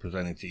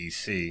presenting to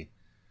EC,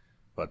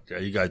 but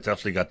you guys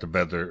definitely got the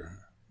better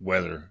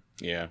weather.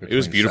 Yeah, it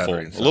was beautiful.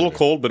 A little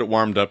cold, but it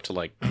warmed up to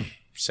like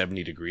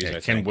 70 degrees, I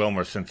think. Ken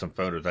Wilmer sent some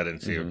photos. I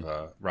didn't see if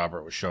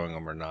Robert was showing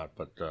them or not,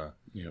 but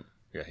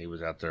he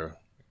was out there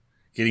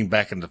getting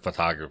back into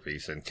photography,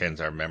 and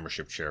Ken's our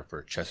membership chair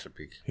for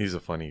Chesapeake. He's a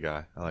funny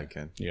guy. I like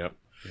Ken. Yep.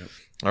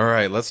 All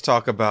right, let's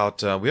talk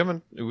about. We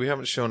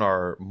haven't shown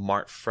our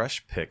Mart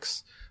Fresh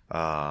picks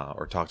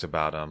or talked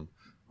about them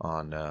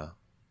on.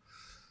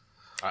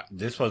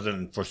 This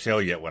wasn't for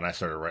sale yet when I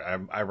started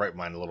writing. I write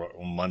mine a little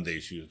on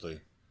Mondays usually.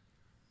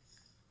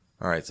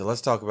 All right, so let's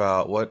talk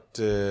about what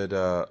did.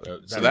 So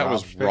that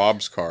was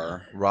Rob's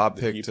car. Rob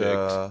that he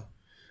picked.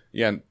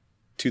 Yeah,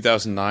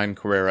 2009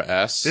 Carrera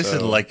S. This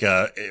is like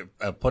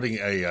putting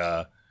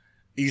a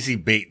easy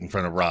bait in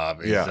front of Rob.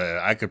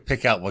 I could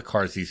pick out what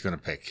cars he's going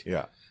to pick.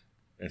 Yeah.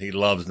 And he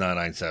loves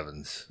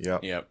 997s.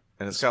 Yep.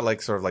 And it's got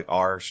like sort of like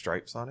R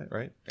stripes on it,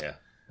 right? Yeah.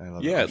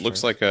 Yeah, it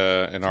looks like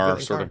an R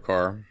sort of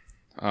car.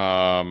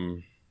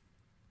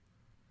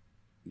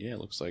 Yeah, it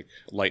looks like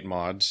light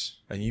mods.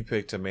 And you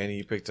picked Manny.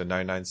 You picked a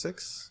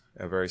 996,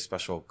 a very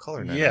special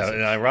color. Yeah,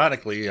 and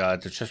ironically,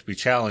 to Chesapeake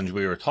Challenge,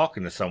 we were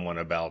talking to someone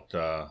about.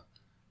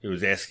 He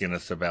was asking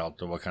us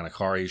about what kind of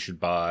car he should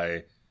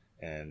buy,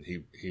 and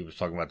he was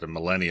talking about the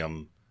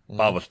Millennium.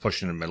 Bob was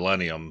pushing the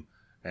Millennium,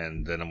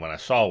 and then when I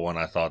saw one,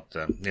 I thought,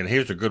 and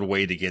here's a good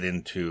way to get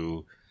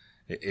into.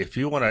 If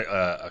you want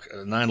a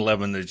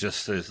 911 that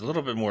just is a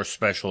little bit more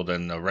special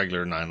than a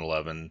regular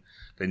 911,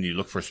 then you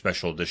look for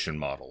special edition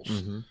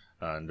models.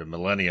 And the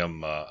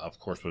Millennium, of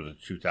course, was a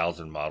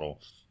 2000 model.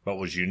 What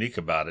was unique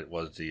about it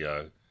was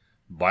the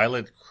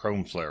violet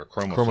chroma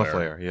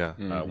flare,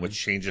 yeah. which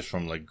changes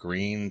from like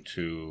green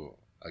to,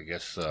 I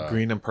guess,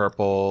 green and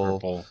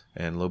purple,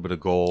 and a little bit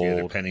of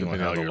gold, depending on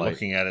how you're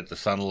looking at it, the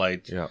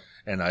sunlight. Yeah.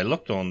 And I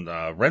looked on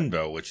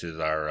Rainbow, which is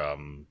our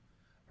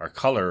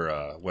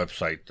color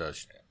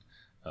website,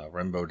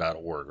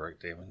 rainbow.org, right,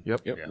 Damon?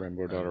 Yep. Yeah.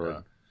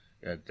 Rainbow.org.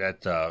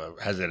 That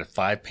has it at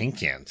 5 pink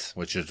cans,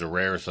 which is the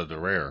rarest of the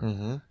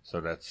rare.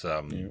 So that's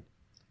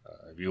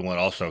if you want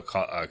also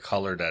a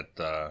color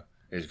that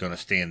is going to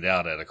stand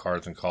out at a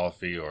Cars and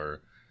Coffee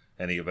or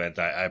any event.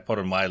 I put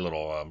in my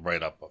little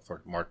write-up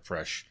for Mart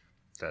Fresh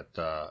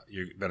that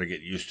you better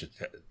get used to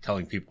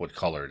telling people what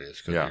color it is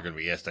because you're going to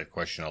be asked that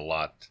question a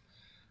lot.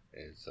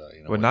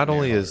 Well, not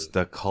only is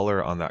the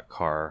color on that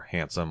car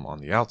handsome on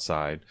the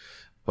outside,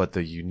 but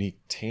the unique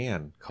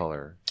tan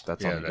color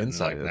that's on the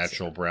inside. Like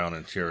natural brown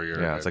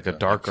interior. Yeah, it's like a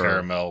darker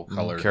caramel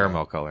color.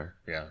 Caramel color.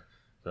 Yeah.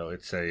 So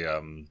it's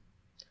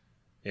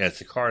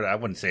it's a car that I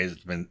wouldn't say has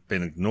been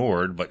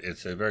ignored, but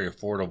it's a very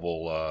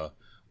affordable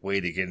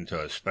way to get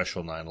into a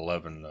special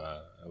 911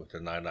 with the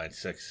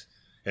 996.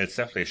 And it's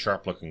definitely a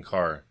sharp looking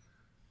car.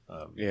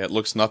 Yeah, it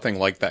looks nothing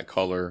like that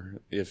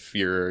color if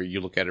you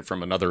look at it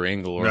from another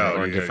angle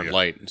or a different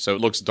light. So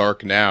it looks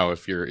dark now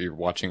if you're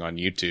watching on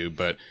YouTube,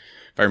 but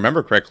if I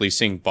remember correctly,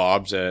 seeing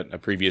Bob's at a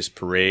previous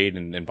parade,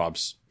 and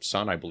Bob's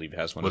son, I believe,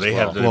 has one as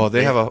well.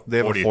 They have a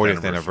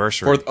 40th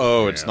anniversary.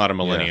 It's not a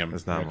Millennium. Yeah,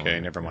 it's not okay,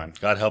 never mind.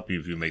 God help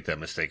you if you make that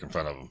mistake in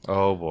front of him.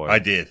 Oh, boy. I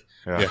did.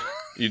 Yeah.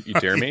 You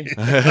dare me?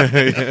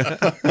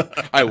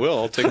 I will.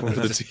 I'll take one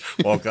for the team.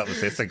 Walk up and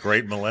say, it's a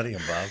great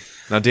Millennium, Bob.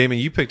 Now, Damon,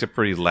 you picked a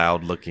pretty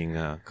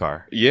loud-looking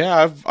car.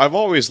 Yeah, I've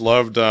always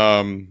loved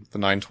the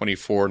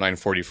 924,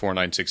 944,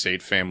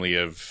 968 family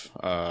of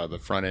the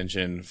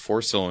front-engine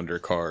four-cylinder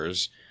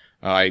cars.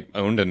 I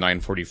owned a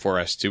 944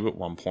 S2 at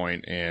one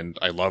point, and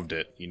I loved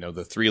it. You know,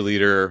 the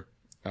 3-liter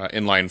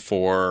inline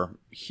 4,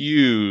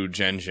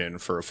 huge engine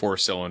for a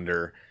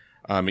four-cylinder.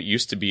 It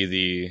used to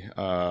be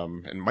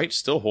and might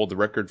still hold the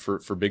record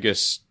for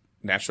biggest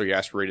naturally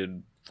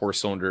aspirated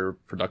four-cylinder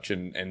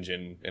production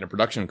engine in a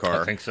production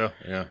car. I think so,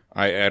 yeah.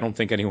 I don't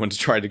think anyone's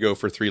tried to go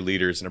for 3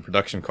 liters in a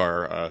production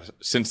car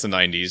since the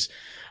 90s.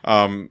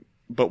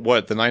 But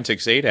what the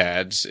 968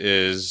 adds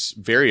is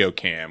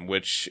VarioCam,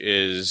 which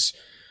is...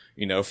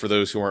 You know, for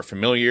those who aren't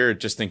familiar,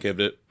 just think of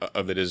it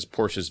as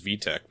Porsche's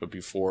VTEC, but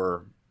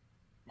before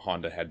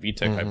Honda had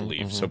VTEC, I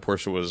believe. So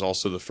Porsche was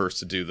also the first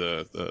to do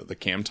the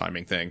cam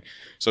timing thing.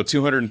 So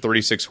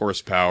 236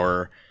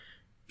 horsepower,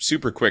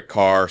 super quick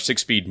car,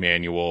 6-speed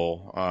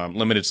manual,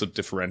 limited slip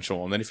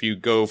differential. And then if you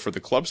go for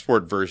the Club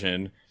Sport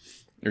version,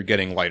 you're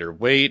getting lighter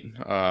weight.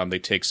 They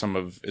take some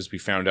of, as we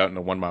found out in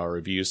a 1 mile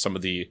review, some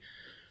of the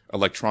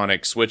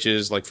electronic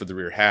switches, like for the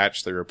rear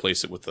hatch, they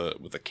replace it with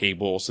a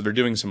cable. So they're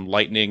doing some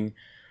lightning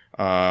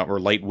or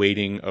light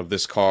weighting of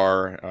this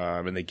car,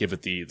 and they give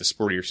it the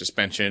sportier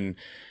suspension,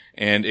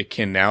 and it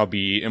can now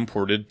be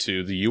imported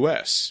to the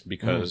U.S.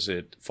 because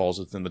it falls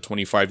within the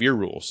 25-year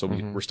rule. So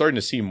we're starting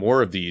to see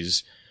more of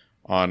these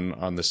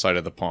on this side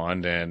of the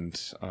pond, and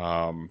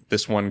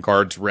this one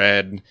guards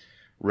red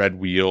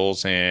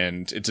wheels,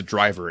 and it's a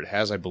driver. It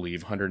has, I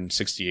believe,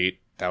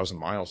 168,000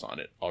 miles on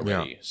it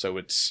already. Yeah. So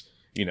it's,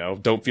 you know,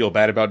 don't feel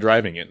bad about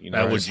driving it. You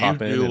know, would you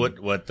do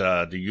what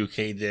the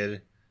UK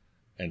did?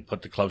 And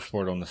put the Club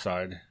Sport on the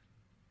side?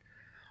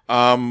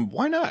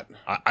 Why not?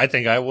 I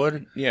think I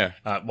would. Yeah.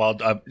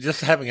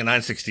 Just having a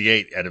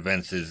 968 at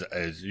events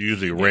is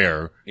usually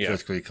rare,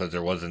 just because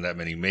there wasn't that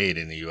many made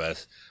in the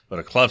U.S. But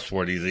a Club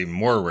Sport is even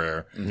more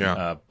rare.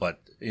 Yeah. But,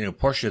 you know,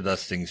 Porsche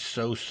does things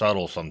so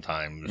subtle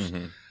sometimes.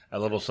 a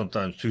little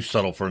sometimes too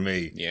subtle for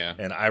me. Yeah.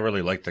 And I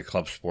really like the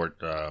Club Sport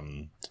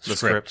The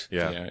script.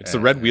 Yeah. It's the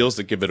red wheels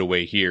that give it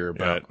away here,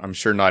 but I'm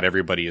sure not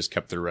everybody has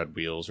kept their red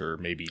wheels, or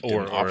maybe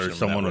didn't option Or them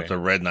someone that with the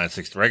red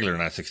regular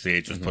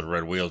 968 just put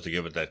red wheels to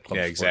give it that Club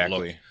Yeah, Sport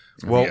exactly.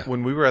 look. Well, Yeah.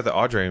 when we were at the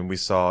Audrain, we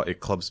saw a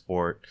Club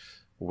Sport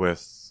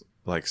with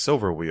like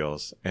silver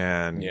wheels,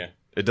 and Yeah.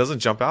 it doesn't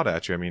jump out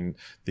at you. I mean,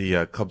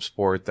 the Club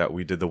Sport that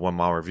we did the 1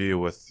 mile review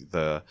with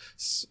the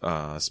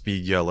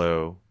speed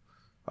yellow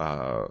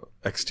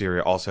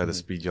exterior also had the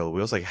speed yellow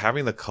wheels. Like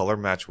having the color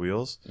match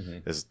wheels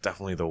is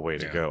definitely the way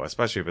to go,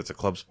 especially if it's a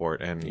Club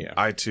Sport. And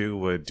I too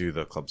would do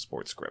the Club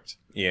Sport script.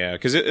 Yeah,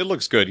 because it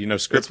looks good. You know,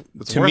 script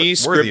It's to me, worthy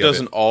script of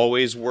doesn't it.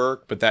 always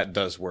work, but that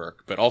does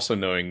work. But also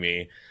knowing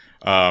me,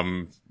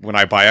 when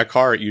I buy a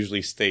car, it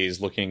usually stays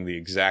looking the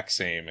exact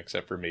same,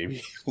 except for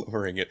maybe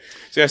lowering it.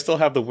 See, I still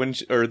have the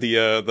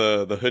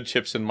the hood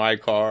chips in my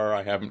car.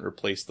 I haven't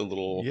replaced the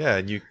little. Yeah,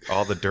 and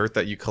all the dirt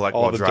that you collect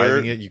All while the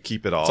driving dirt, it, you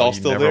keep it all. it's all You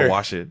still never there.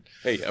 wash it.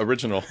 Hey,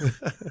 original.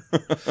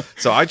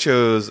 So I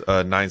chose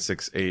a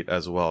 968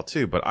 as well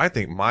too, but I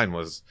think mine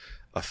was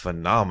a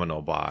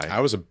phenomenal buy. I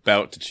was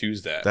about to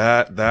choose that.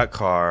 That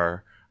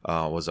car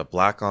was a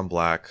black on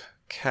black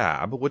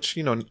cab, which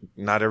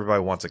not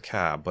everybody wants a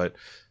cab, but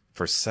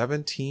for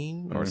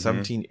 17 or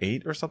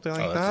 17.8 or something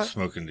like Oh, that, that's a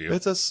smoking deal.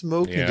 it's a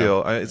smoking Yeah.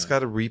 deal. It's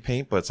got a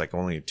repaint, but it's like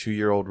only a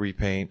 2-year-old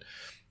repaint.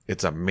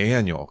 It's a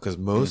manual because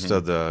most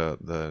of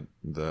the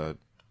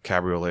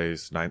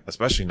cabriolets,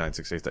 especially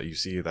 968s that you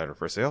see that are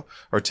for sale,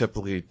 are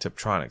typically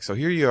Tiptronic. So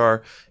here you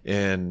are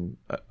in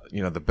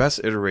the best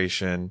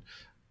iteration,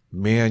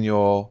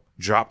 manual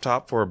drop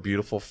top for a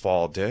beautiful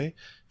fall day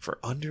for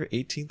under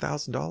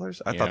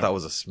 $18,000. I thought that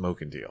was a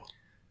smoking deal.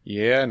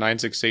 Yeah,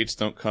 968s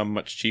don't come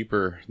much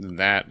cheaper than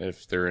that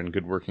if they're in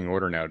good working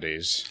order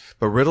nowadays.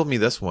 But riddle me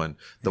this one: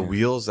 the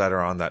wheels that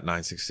are on that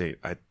 968,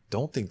 I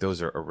don't think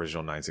those are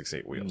original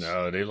 968 wheels.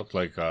 No, they look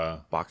like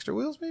Boxster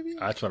wheels, maybe.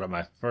 that's what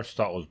my first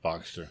thought was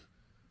Boxster.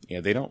 Yeah,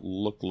 they don't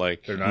look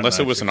like, They're not unless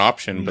it was an 968.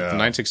 option, but the No.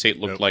 968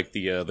 looked Nope. like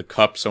the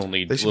cups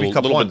only They a should be little,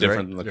 cup little ones, bit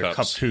different right? than the They're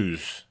cups. Cup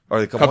 2s. Are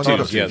they cup Cup ones? or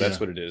twos, yeah, twos? that's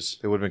what it is.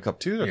 They would have been cup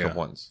twos or Yeah. cup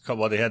ones.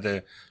 Well, they had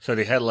they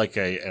had like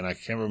and I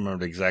can't remember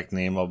the exact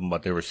name of them,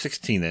 but they were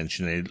 16-inch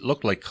and they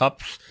looked like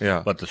cups.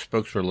 Yeah. But the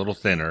spokes were a little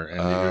thinner and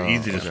they were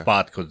easy to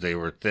spot because they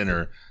were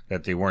thinner.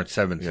 That they weren't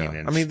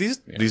 17-inch. I mean, these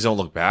don't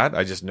look bad.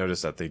 I just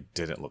noticed that they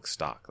didn't look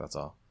stock. That's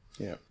all.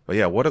 Yeah. But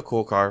yeah, what a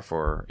cool car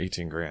for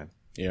 18 grand.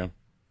 Yeah.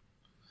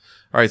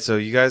 All right, so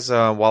you guys,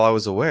 while I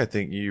was away, I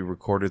think you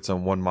recorded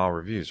some 1 mile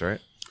reviews,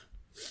 right?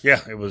 Yeah,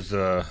 it was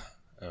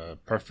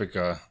perfect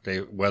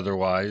day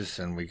weather-wise,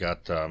 and we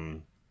got.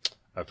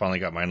 I finally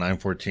got my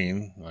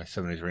 914, my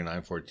 73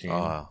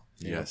 914.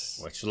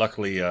 Yes. Which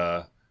luckily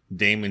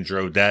Damon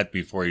drove that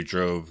before he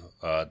drove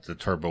the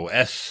Turbo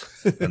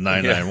S, the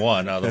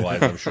 991.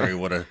 Otherwise, I'm sure he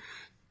would have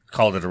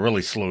called it a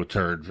really slow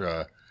turd.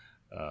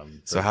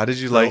 So how did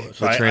you like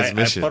the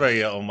transmission? I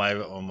put on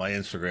my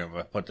Instagram.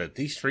 I put that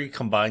these three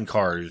combined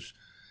cars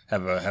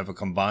have a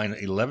combined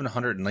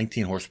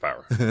 1,119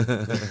 horsepower.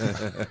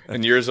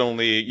 And yours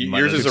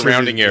is a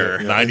rounding error.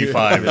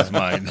 95 is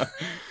mine.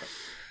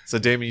 So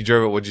Damon, you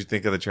drove it. What'd you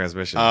think of the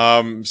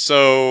transmission?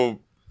 So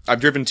I've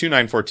driven two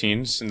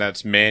 914s, and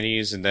that's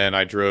Manny's, and then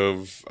I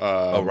drove.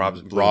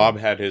 Rob's blue Rob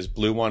one. had his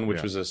blue one,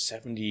 which was a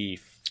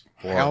 74.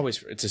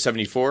 It's a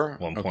 74.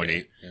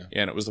 1.8. Yeah,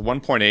 and it was the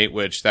 1.8,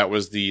 which that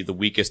was the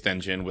weakest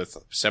engine with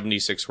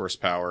 76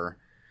 horsepower.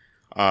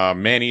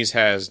 Manny's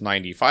has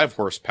 95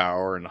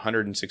 horsepower and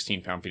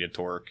 116 pound-feet of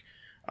torque.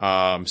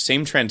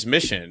 Same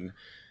transmission,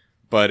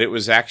 but it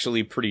was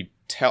actually pretty.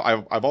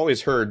 I've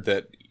always heard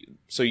that.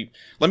 So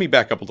let me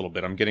back up a little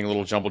bit. I'm getting a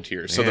little jumbled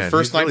here. So the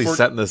first he's really 914,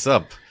 setting this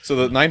up. so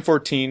the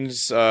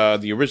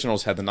 914s, the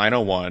originals had the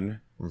 901,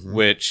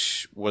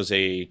 which was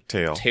a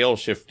tail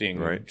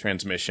shifting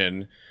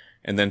transmission.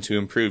 And then to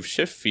improve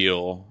shift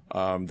feel,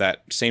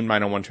 that same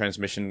 901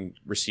 transmission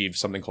received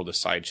something called a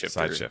side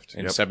shifter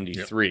in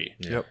 73.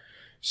 Yep.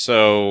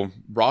 So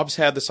Rob's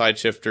had the side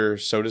shifter,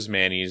 so does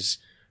Manny's.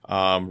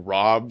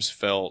 Rob's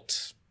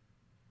felt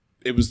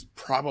it was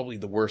probably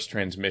the worst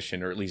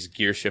transmission, or at least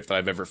gear shift that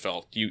I've ever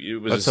felt.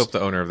 Let's hope the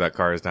owner of that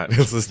car is not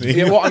listening.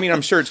 Yeah, well, I mean,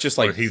 I'm sure it's just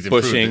like he's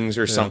improved bushings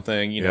or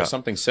something,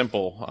 something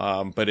simple.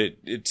 But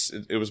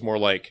it was more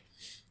like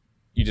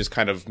you just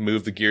kind of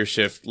move the gear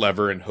shift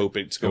lever and hope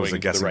it's going to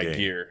the right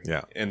gear.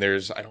 Yeah. And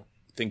I don't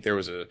think there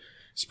was a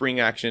spring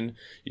action.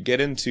 You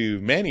get into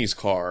Manny's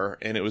car,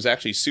 and it was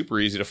actually super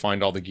easy to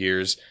find all the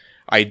gears.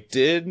 I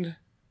did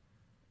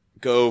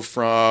go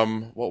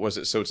from, what was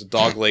it? So it's a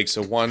dog leg.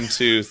 So 1,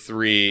 2,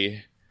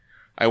 3.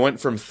 I went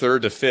from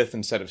third to fifth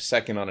instead of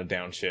second on a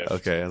downshift.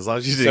 Okay, as long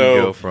as you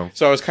didn't go from.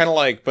 So I was kind of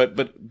like, but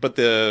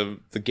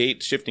the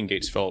shifting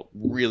gates felt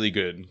really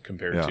good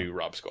compared to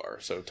Rob's car.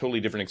 So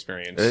totally different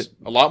experience.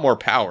 A lot more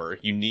power.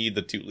 You need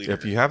the 2-liter.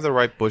 If you have the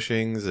right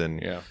bushings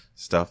and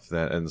stuff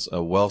and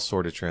a well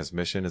sorted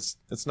transmission, it's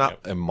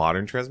not a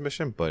modern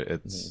transmission, but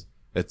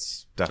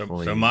it's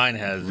definitely. So mine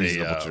has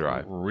reasonable to a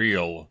drive.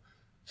 real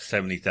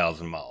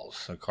 70,000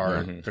 miles. The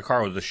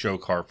car was a show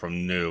car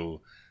from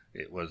new,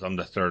 I'm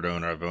the third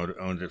owner. I've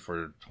owned it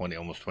for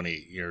almost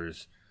 28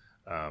 years.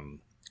 I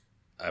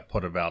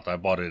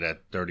bought it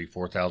at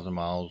 34,000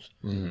 miles.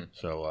 Mm-hmm.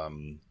 So,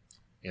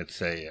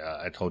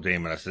 I told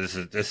Damon, I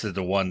said, this is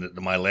the one that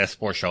my last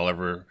Porsche I'll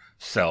ever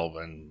sell.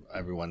 And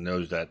everyone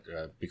knows that,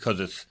 because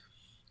it's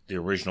the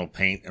original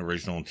paint,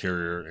 original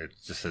interior, it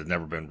just has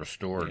never been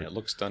restored. Yeah, it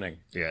looks stunning.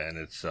 Yeah. And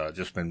it's,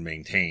 just been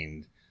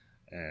maintained.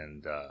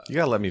 And, you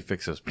gotta let me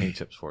fix those paint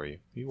chips for you.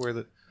 You wear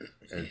the,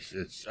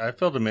 I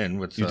filled them in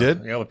with, you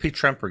did? Yeah. Well, Pete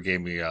Tremper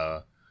gave me,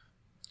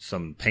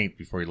 some paint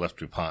before he left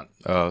DuPont.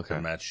 Oh, okay.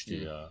 To match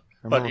the,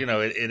 but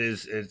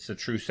it's a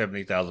true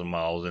 70,000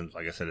 miles, and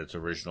like I said, it's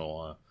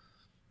original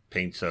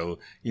paint. So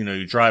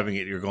you're driving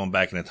it, you're going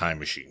back in a time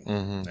machine.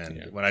 Mm-hmm.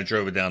 And when I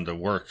drove it down to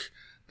work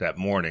that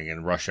morning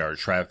in rush hour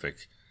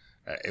traffic,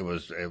 it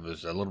was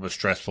a little bit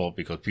stressful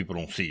because people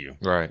don't see you,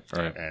 right,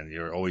 and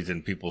you're always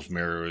in people's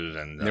mirrors.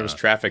 And there was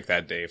traffic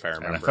that day, if I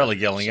remember. And I felt like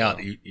yelling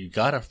out, "You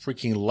got a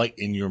freaking light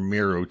in your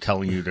mirror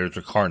telling you there's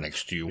a car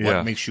next to you.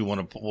 What makes you want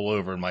to pull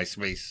over in my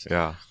space?"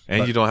 Yeah,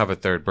 and you don't have a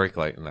third brake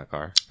light in that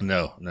car.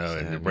 No,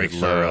 and the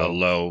brakes are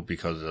low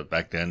because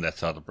back then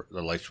that's how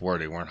the lights were.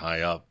 They weren't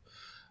high up.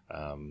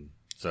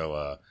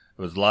 So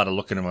it was a lot of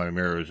looking in my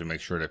mirrors to make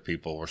sure that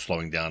people were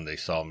slowing down. They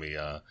saw me.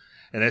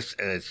 And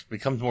it's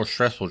becomes more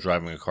stressful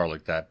driving a car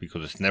like that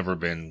because it's never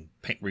been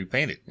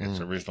repainted. It's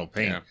original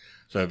paint. Yeah.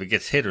 So if it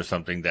gets hit or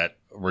something, that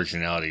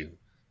originality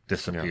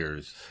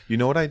disappears. Yeah. You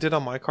know what I did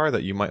on my car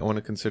that you might want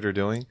to consider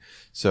doing?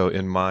 So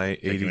in my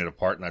taking it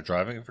apart, not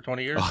driving it for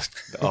 20 years?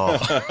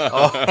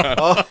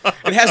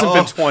 It hasn't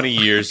been 20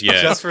 years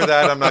yet. Just for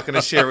that, I'm not going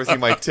to share with you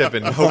my tip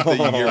and hope that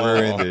you get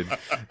rear-ended.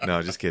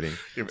 No, just kidding.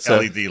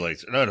 LED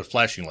lights. No, the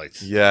flashing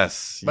lights.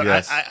 Yes, but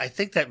yes. I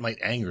think that might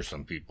anger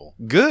some people.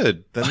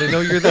 Good. Then they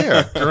know you're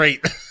there.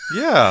 Great.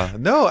 Yeah.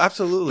 No,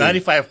 absolutely.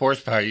 95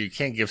 horsepower. You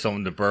can't give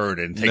someone the bird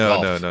and take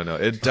off. No.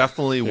 It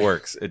definitely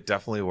works. It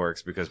definitely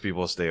works because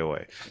people stay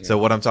away. Yeah. So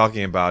what I'm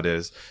talking about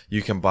is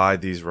you can buy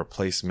these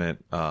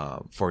replacement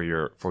for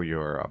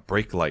your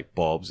brake light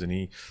bulbs, and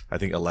I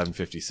think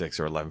 1156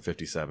 or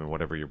 1157,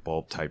 whatever your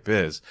bulb type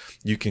is,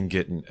 you can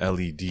get an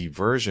LED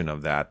version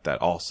of that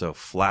also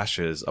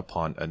flashes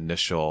upon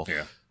initial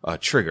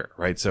trigger,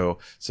 right? So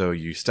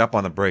you step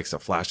on the brakes,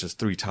 it flashes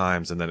 3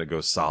 times, and then it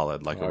goes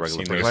solid like a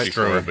regular brake light.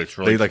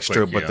 They like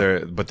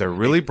strobe, but they're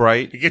really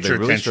bright. You get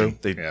your attention.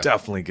 They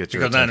definitely get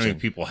your attention. Because not many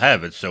people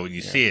have it, so when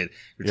you see it,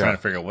 you're trying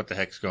to figure out what the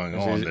heck's going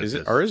on.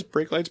 Are his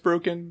brake lights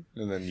broken?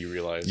 And then you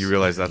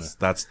realize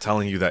that's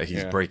telling you that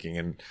he's braking.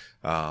 And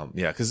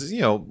because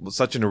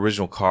such an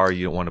original car,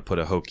 you don't want to put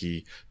a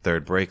hokey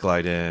third brake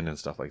light in and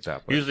stuff like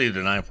that. But usually the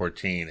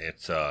 914,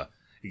 it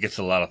gets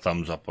a lot of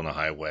thumbs up on the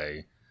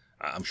highway.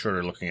 I'm sure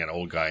they're looking at an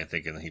old guy and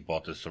thinking he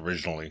bought this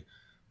originally.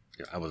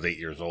 I was 8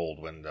 years old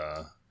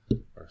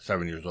or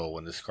 7 years old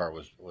when this car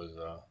was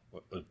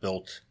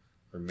built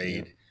or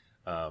made.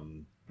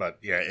 But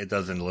it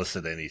doesn't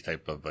elicit any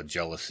type of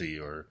jealousy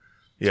or.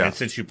 Yeah. And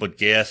since you put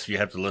gas, you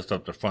have to lift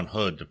up the front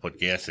hood to put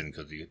gas in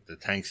because the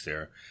tank's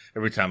there.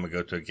 Every time I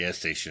go to a gas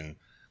station,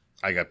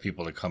 I got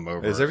people that come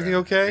over. Is everything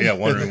okay? Yeah,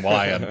 wondering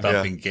why I'm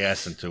dumping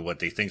gas into what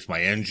they think's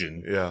my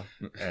engine. Yeah.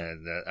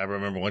 And I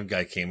remember one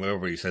guy came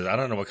over. He says, "I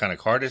don't know what kind of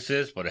car this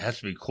is, but it has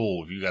to be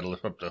cool if you got to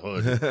lift up the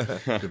hood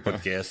to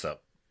put gas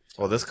up."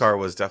 Well, this car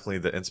was definitely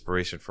the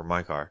inspiration for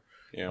my car.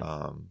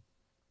 Yeah.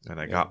 And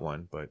I got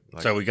one, but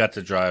so we got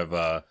to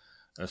drive.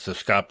 So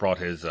Scott brought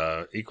his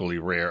equally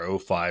rare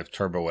 05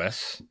 Turbo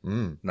S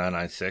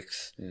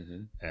 996,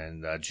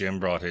 and Jim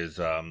brought his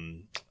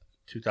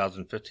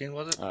 2015,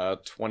 was it?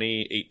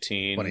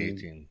 2018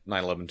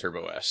 911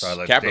 Turbo S. So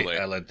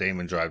I let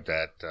Damon drive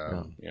that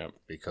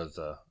because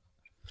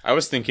I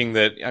was thinking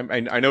that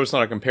I know it's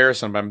not a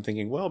comparison, but I'm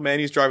thinking, well,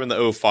 Manny's driving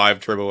the 05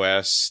 Turbo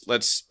S.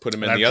 Let's put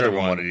him in the other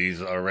one. One of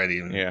these already.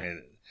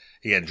 And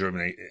he had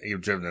driven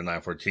the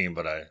 914,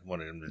 but I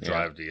wanted him to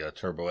drive the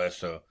Turbo S,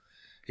 so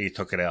he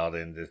took it out,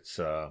 and it's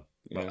I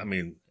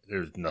mean,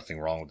 there's nothing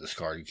wrong with this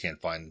car. You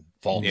can't find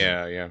faults.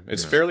 Yeah.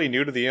 It's fairly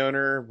new to the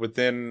owner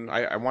within,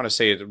 I want to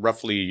say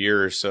roughly a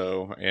year or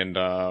so. And,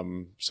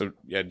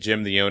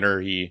 Jim, the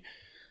owner,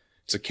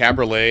 it's a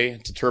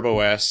cabriolet, it's a Turbo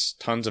S,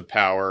 tons of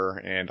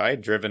power. And I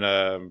had driven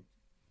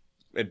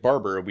at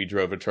Barber, we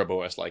drove a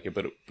Turbo S like it,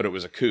 but it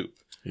was a coupe.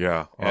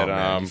 Yeah. Oh,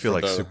 man. You feel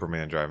like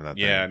Superman driving that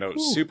thing. Yeah, no,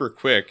 it's super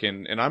quick.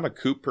 And I'm a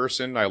coupe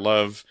person. I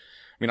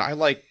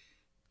like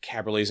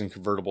cabriolets and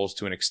convertibles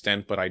to an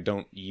extent, but I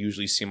don't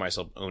usually see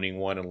myself owning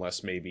one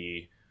unless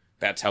maybe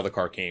that's how the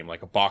car came,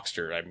 like a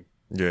Boxster.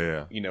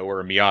 Or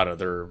a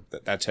Miata.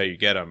 That's how you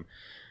get them.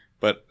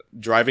 But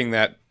driving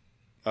that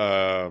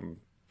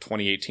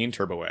 2018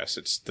 Turbo S,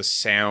 it's the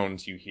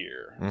sound you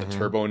hear, the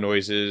turbo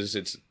noises.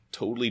 It's a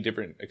totally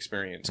different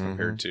experience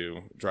compared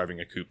to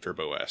driving a coupe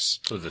Turbo S.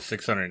 So is it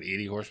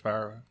 680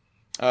 horsepower?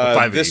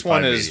 This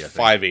one is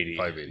 580.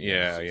 580.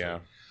 Yeah.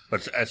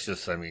 But that's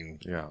just,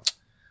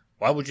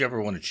 why would you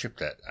ever want to chip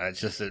that?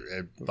 It's just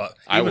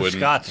I wouldn't.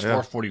 Scott's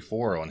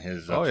 444 on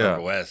his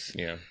Turbo S.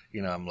 Yeah.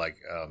 I'm like,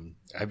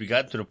 have you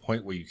gotten to the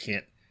point where you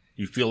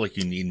feel like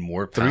you need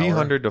more power?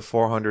 300 to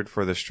 400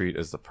 for the street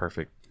is the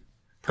perfect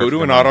Go to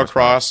an amount of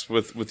horsepower.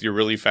 autocross with your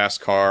really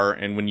fast car,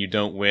 and when you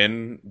don't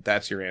win,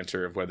 that's your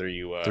answer of whether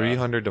you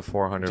 300 to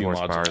 400 do mods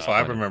horsepower. or is not. So I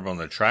plenty. remember on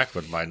the track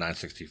with my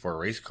 964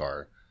 race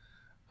car,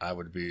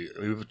 we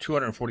were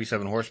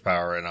 247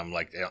 horsepower, and I'm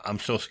like, I'm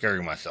still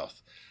scaring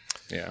myself.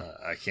 Yeah.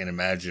 I can't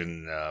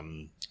imagine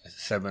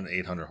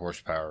 800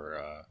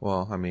 horsepower.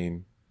 Well, I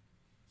mean,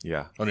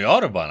 yeah. On the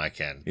Autobahn, I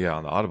can. Yeah,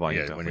 on the Autobahn. you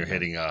Yeah, when definitely you're can.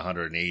 hitting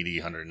 180,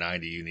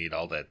 190, you need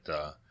all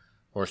that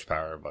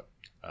horsepower. But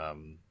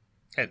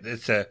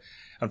it's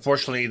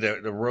unfortunately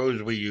the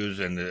roads we use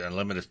and the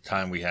limited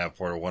time we have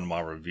for a 1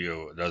 mile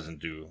review doesn't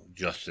do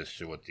justice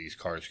to what these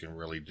cars can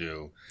really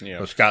do. Yeah.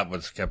 So Scott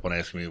kept on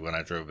asking me when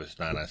I drove his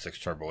 996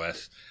 Turbo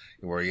S,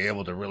 were you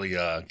able to really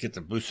get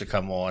the boost to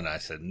come on? I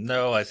said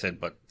no. I said,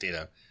 but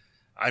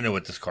I know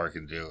what this car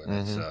can do, and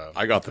it's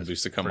I got the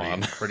boost to come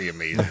on. pretty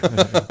amazing.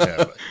 Yeah,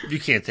 but you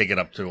can't take it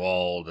up to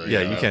all the.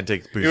 Yeah, you can't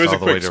take the boost It was all a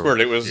the way quick to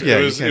squirt. It was Yeah, it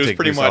you was, can't it was take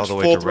pretty boost all much the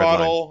way full to red line.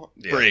 throttle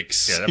Yeah.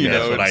 brakes. Yeah, I you mean,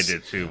 that's know, what I it's-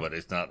 did too, but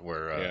it's not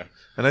where. Yeah.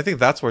 And I think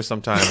that's where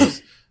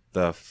sometimes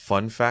the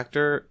fun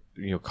factor,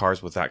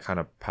 cars with that kind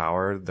of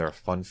power, their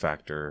fun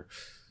factor,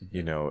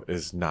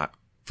 is not,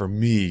 for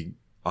me,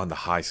 on the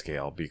high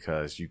scale,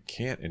 because you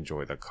can't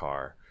enjoy the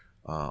car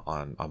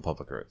on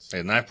public roads.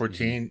 At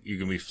 914, you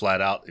can be flat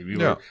out. If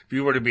Yeah.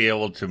 you were to be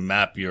able to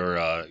map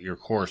your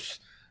course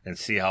and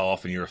see how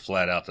often you're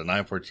flat out, the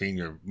 914,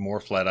 you're more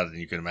flat out than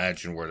you can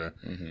imagine. Where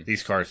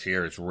these cars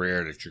here, it's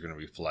rare that you're going to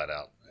be flat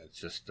out. It's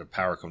just the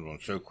power comes on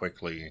so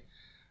quickly,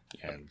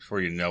 and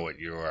before you know it,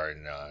 you are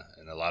in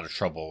a lot of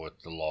trouble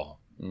with the law.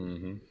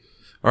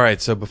 All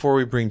right, so before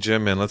we bring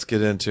Jim in, let's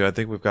get into, I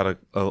think we've got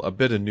a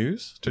bit of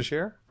news to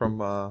share from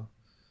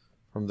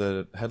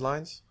the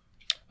headlines.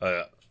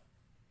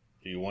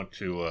 Do you want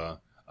to?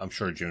 I'm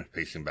sure Jim's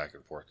pacing back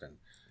and forth. And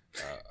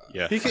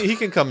Yeah. He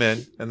can come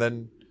in and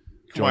then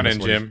Come on join us in,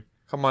 when Jim.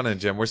 Come on in,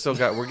 Jim.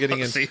 We're getting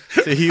in. See?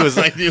 See, he was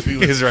I knew he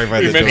was- he's right by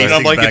You the mentioned door.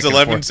 I'm like Back it's and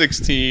forth.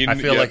 11:16. I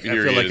feel Yep, like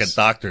here he a is.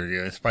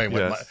 doctor. It's probably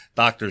what Yes.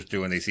 doctors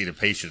do when they see the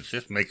patients.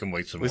 Just make them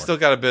wait some We more. still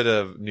got a bit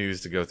of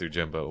news to go through,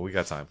 Jim, but we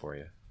got time for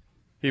you.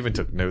 He even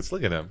took notes.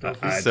 Look at him. He's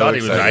I so thought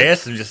he was. excited. I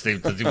asked him just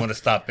does he want to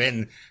stop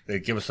in to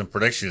give us some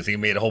predictions. He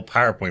made a whole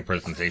PowerPoint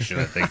presentation,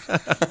 I think,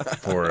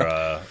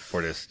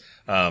 for this.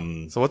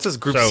 So what's this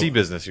Group So- C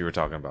business you were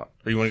talking about?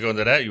 You want to go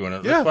into that? You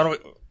want to? Yeah.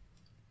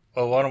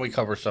 Why don't we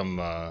cover some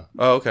Oh,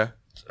 okay.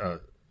 the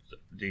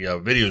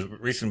videos,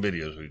 recent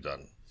videos we've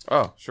done?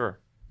 Oh, sure.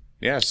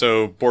 Yeah,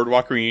 so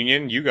Boardwalk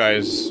Reunion, you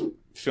guys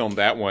filmed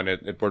that one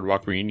at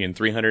Boardwalk Reunion,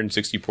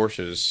 360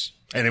 Porsches.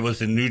 And it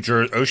was in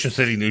Ocean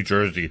City, New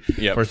Jersey.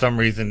 Yep. For some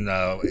reason,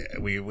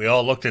 we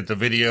all looked at the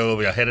video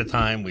ahead of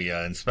time. We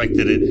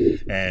inspected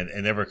it, and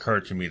it never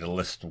occurred to me to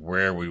list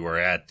where we were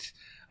at.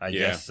 I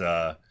guess.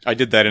 I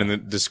did that in the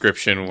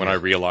description when I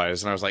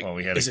realized, and I was like, Well,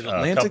 we had is a it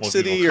Atlantic couple of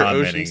City people or Ocean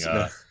commenting,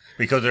 City?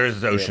 because there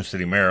is Ocean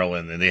City,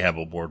 Maryland, and they have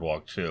a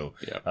boardwalk too.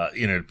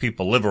 Yep.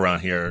 People live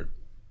around here.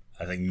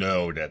 I think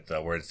know that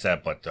where it's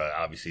at, but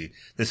obviously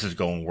this is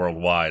going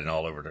worldwide and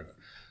all over the.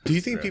 Do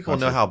you think people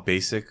know how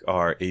basic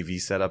our AV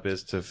setup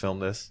is to film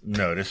this?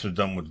 No, this was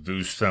done with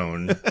Vu's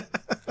phone,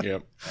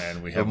 Yep.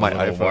 and we have my a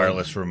little iPhone.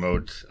 wireless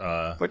remote.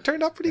 But it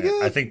turned out pretty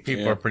good. I think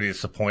people are pretty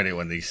disappointed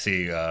when they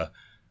see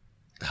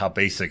how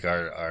basic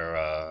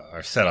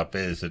our setup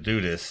is to do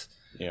this.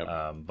 Yep.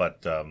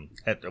 But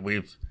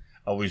we've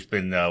always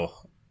been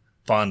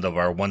fond of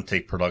our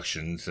one-take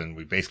productions, and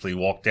we basically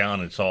walked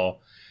down and saw,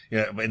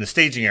 in the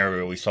staging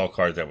area, we saw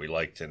cars that we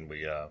liked, and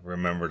we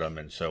remembered them.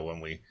 And so when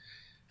we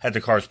had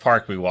the cars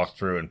parked, we walked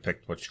through and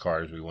picked which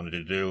cars we wanted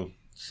to do.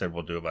 Said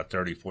we'll do about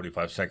 30,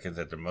 45 seconds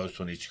at the most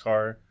on each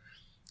car.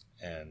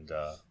 And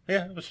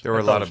it was. there were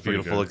I a thought lot it was of pretty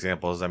beautiful good.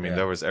 examples. I mean, Yeah.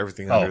 there was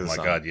everything Oh under the my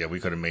sun. God! Yeah, we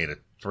could have made a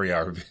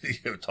 3-hour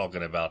video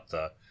talking about,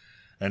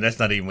 and that's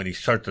not even when you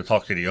start to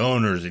talk to the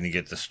owners and you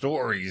get the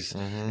stories.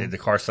 The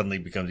car suddenly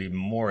becomes even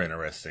more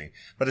interesting.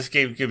 But this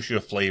gives you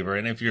a flavor.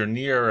 And if you're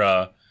near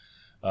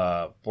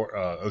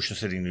Ocean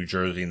City, New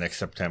Jersey next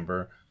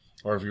September,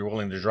 or if you're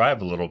willing to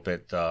drive a little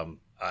bit,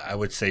 I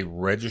would say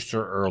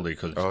register early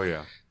because Oh,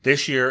 yeah.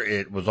 this year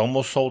it was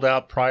almost sold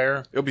out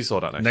prior. It'll be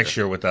sold out Next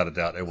year, without a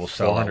doubt, it will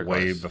sell out 400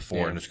 way cars. before,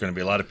 Yeah. and there's going to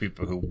be a lot of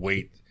people who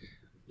wait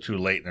too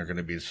late and are going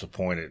to be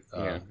disappointed.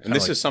 And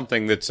this is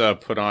something that's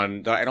put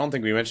on, I don't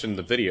think we mentioned in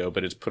the video,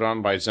 but it's put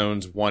on by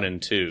zones 1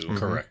 and 2.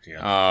 correct.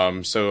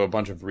 Yeah. So a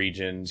bunch of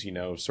regions,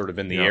 sort of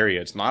in the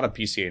area. It's not a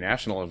PCA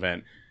national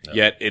event,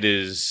 yet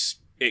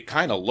it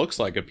kind of looks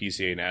like a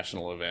PCA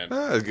national event.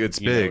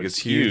 It's You know, big. It's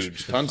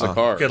huge. Tons of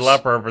cars. Get a lot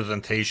of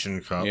representation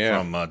from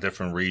Yeah.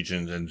 different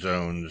regions and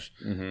zones,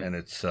 and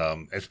it's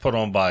put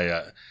on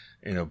by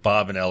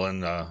Bob and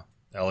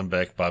Ellen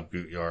Beck, Bob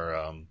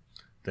Gutjahr.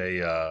 They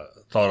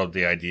thought of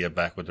the idea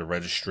back with the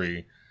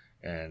registry,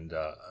 and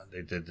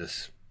they did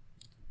this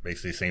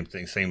basically same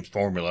thing, same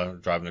formula,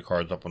 driving the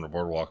cars up on the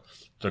boardwalk.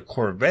 The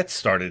Corvettes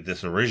started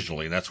this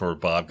originally, and that's where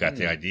Bob got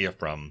the idea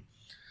from.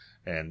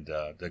 And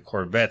the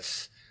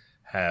Corvettes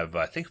have,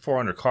 I think,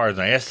 400 cars.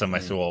 And I asked him, I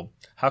said, well,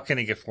 how can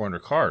he get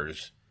 400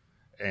 cars?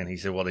 And he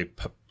said, well,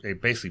 they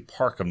basically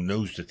park them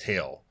nose to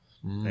tail.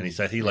 And he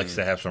said he likes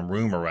to have some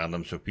room around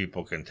them so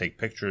people can take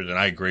pictures. And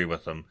I agree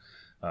with him.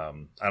 I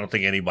don't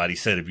think anybody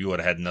said if you would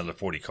have had another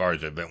 40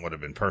 cars, the event would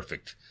have been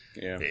perfect.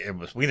 Yeah.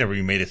 We never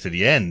even made it to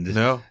the end.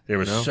 No. There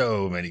were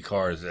so many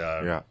cars.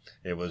 Yeah.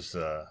 It was,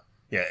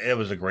 it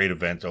was a great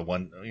event. A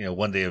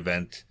one day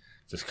event.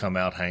 Just come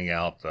out, hang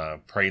out,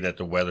 pray that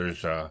the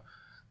weather's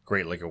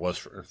great like it was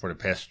for the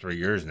past 3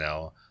 years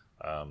now.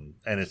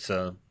 And it's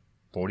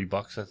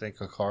 $40, I think,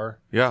 a car.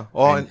 Yeah.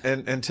 Oh,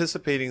 and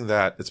anticipating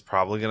that it's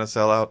probably going to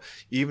sell out,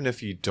 even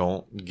if you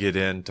don't get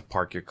in to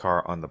park your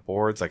car on the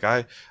boards. Like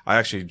I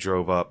actually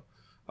drove up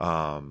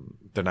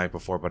the night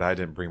before, but I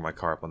didn't bring my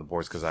car up on the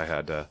boards because I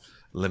had a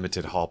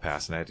limited hall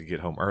pass and I had to get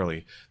home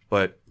early.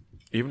 But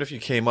even if you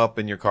came up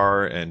in your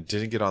car and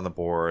didn't get on the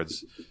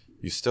boards,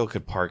 you still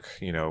could park,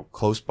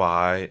 close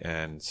by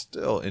and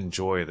still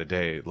enjoy the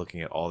day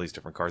looking at all these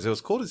different cars. It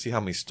was cool to see how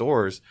many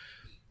stores.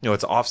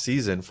 It's off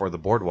season for the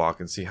boardwalk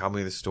and see how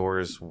many of the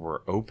stores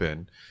were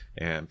open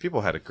and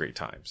people had a great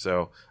time.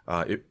 So,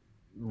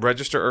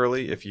 register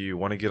early if you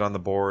want to get on the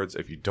boards.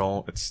 If you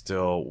don't, it's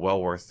still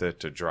well worth it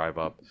to drive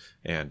up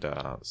and,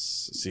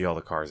 see all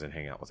the cars and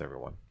hang out with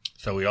everyone.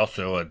 So we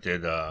also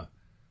did,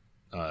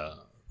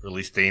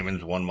 release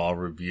Damon's 1 mile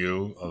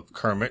review of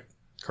Kermit,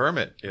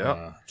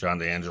 yeah. John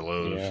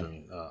DeAngelo's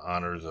and,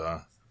 honors,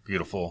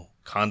 beautiful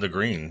Conda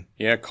Green.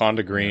 Yeah.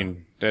 Conda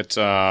Green. That's,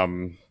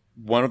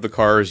 one of the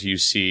cars you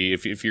see,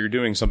 if you're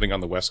doing something on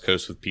the West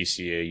Coast with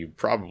PCA, you've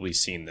probably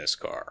seen this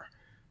car.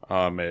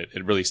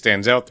 It really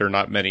stands out. There are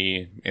not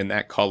many in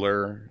that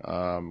color.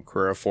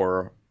 Carrera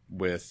 4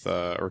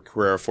 or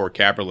Carrera 4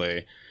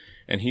 Cabriolet.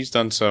 And he's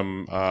done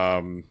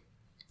some,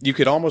 you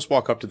could almost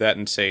walk up to that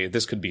and say,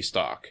 this could be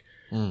stock.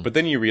 But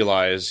then you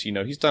realize,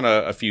 he's done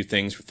a few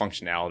things for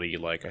functionality,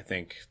 like I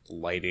think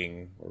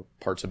lighting or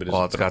parts of it.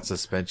 Well, it's got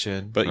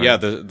suspension. But right? Yeah,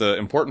 the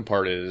important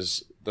part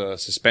is the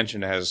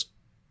suspension has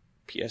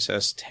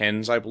PSS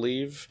 10s, I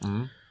believe.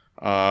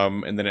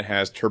 And then it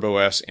has Turbo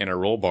S and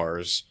roll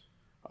bars.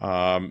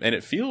 And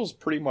it feels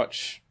pretty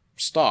much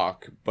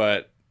stock,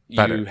 but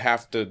you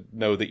have to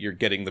know that you're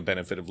getting the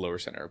benefit of lower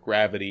center of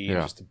gravity,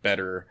 just a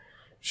better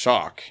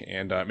shock.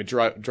 And it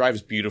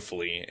drives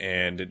beautifully,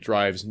 and it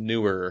drives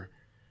newer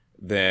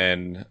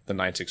than the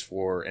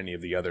 964 or any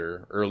of the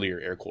other earlier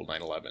air-cooled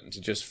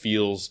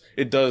 911s.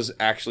 It does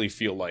actually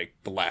feel like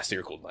the last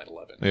air-cooled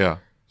 911. Yeah.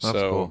 That's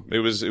so cool. it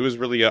was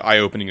really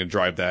eye-opening to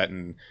drive that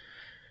and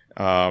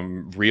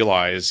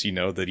realize,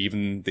 that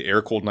even the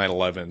air-cooled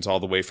 911s,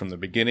 all the way from the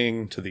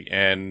beginning to the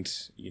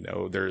end,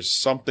 there's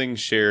something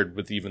shared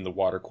with even the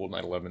water-cooled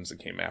 911s that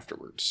came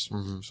afterwards.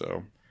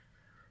 So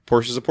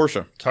Porsche's a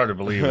Porsche. It's hard to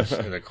believe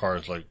the car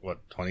is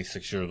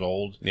 26 years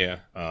old. Yeah.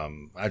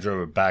 I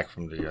drove it back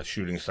from the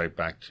shooting site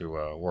back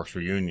to Works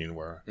Reunion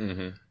where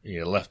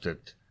he left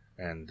it,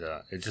 and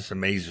it just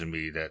amazes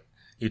me that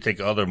you take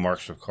other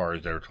marks of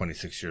cars that are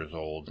 26 years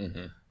old,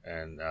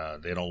 and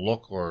they don't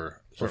look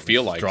or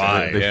feel like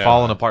dry. They've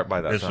fallen apart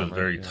by that this time. was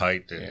very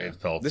tight. It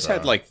felt this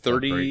had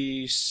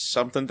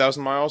 30-something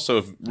thousand miles,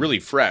 so really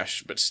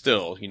fresh, but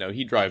still,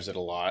 he drives it a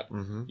lot.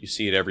 You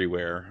see it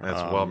everywhere.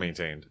 That's well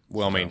maintained.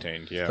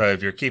 Yeah. So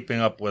if you're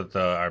keeping up with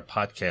our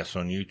podcast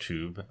on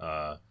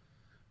YouTube,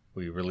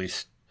 we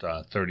released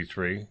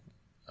 33,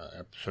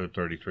 episode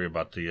 33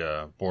 about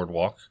the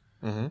boardwalk,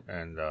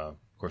 and of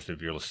course,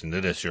 if you're listening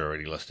to this, you're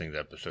already listening to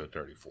episode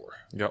 34.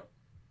 Yep.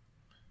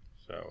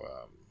 So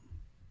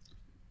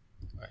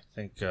I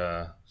think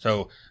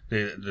so.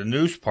 The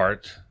news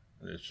part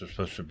is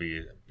supposed to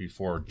be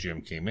before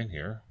Jim came in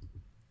here.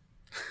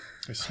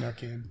 I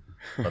snuck in,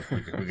 but we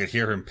could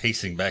hear him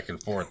pacing back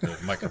and forth. The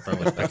microphone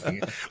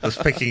was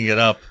picking it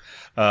up.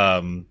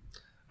 Did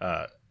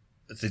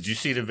you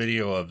see the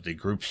video of the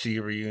Group C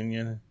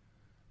reunion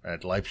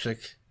at Leipzig?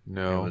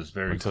 No, it was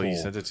very until cool. You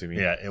sent it to me.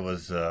 Yeah, it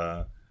was.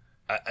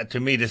 To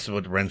me, this is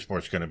what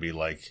Rennsport's going to be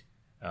like.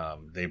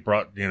 They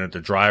brought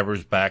the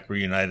drivers back,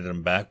 reunited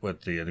them back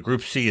with the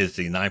Group C is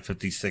the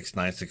 956,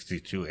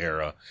 962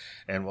 era,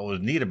 and what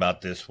was neat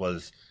about this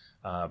was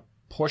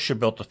Porsche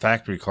built the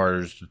factory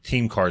cars, the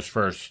team cars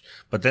first,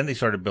 but then they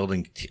started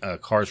building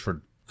cars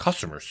for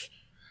customers.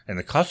 And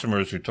the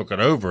customers who took it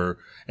over,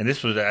 and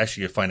this was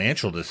actually a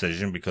financial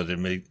decision because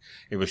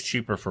it was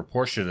cheaper for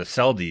Porsche to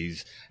sell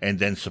these and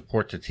then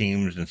support the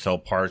teams and sell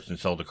parts and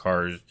sell the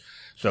cars.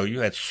 So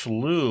you had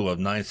slew of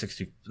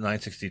 962,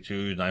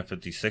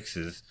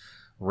 956s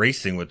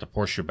racing with the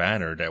Porsche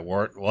banner that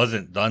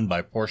wasn't done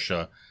by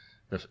Porsche.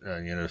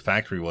 The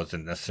factory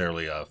wasn't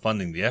necessarily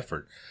funding the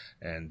effort,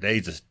 and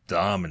they just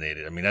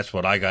dominated. I mean, that's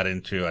what I got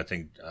into. I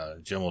think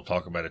Jim will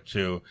talk about it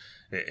too.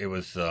 It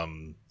was to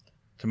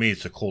me,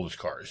 it's the coolest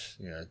cars.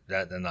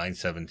 That the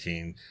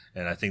 917,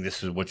 and I think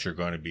this is what you're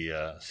going to be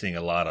seeing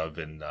a lot of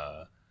in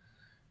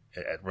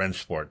at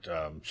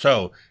Rennsport.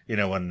 So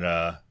when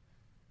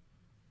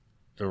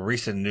the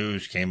recent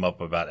news came up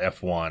about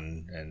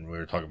F1, and we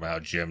were talking about how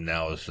Jim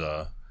now is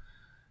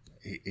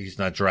he's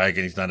not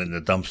dragging, he's not in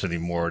the dumps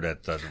anymore,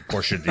 that the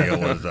Porsche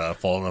deal was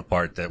falling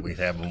apart, that we'd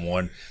have him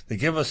won. They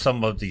give us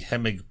some of the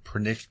Hemig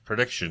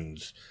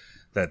predictions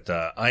that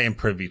I am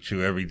privy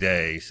to every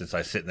day since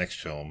I sit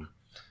next to him.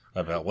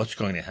 about what's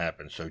going to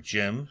happen. So,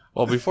 Jim.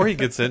 Well, before he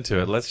gets into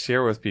it, let's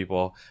share with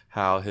people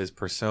how his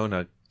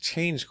persona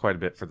changed quite a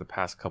bit for the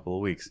past couple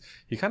of weeks.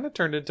 He kind of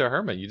turned into a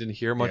hermit. You didn't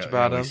hear much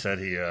about him. He said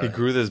he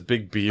grew this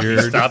big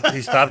beard.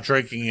 He stopped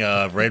drinking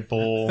Red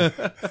Bull.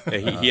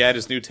 He had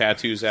his new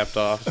tattoos zapped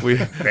off. We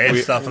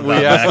asked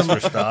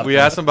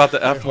him about the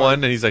F1,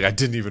 and he's like, I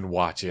didn't even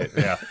watch it.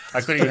 Yeah,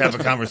 I couldn't even have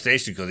a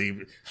conversation because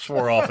he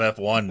swore off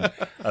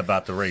F1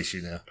 about the race,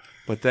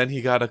 But then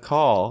he got a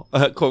call,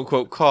 quote,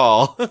 unquote,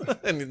 call,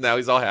 and now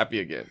he's all happy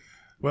again.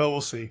 Well,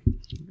 we'll see.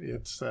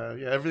 It's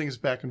everything's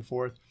back and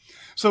forth.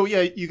 So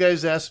you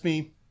guys asked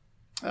me,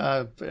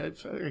 I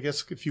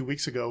guess a few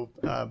weeks ago,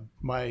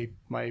 my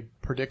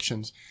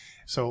predictions.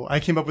 So I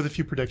came up with a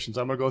few predictions.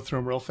 I'm gonna go through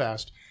them real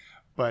fast,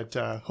 but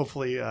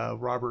hopefully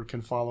Robert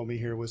can follow me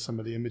here with some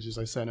of the images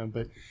I sent him.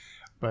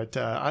 But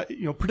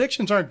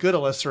predictions aren't good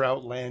unless they're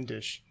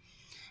outlandish.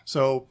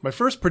 So my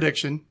first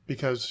prediction,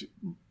 because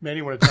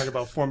many want to talk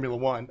about Formula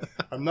One,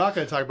 I'm not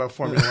going to talk about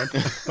Formula One.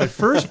 My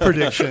first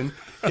prediction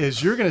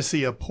is you're going to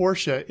see a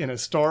Porsche in a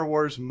Star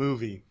Wars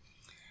movie.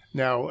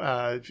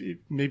 Now,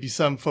 maybe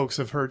some folks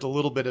have heard a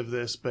little bit of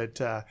this,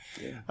 but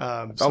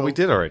we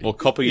did already. Well, a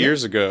couple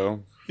years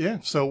ago. Yeah.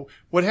 So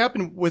what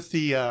happened with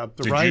the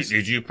rise?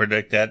 Did you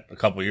predict that a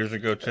couple years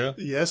ago too?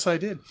 Yes, I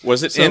did.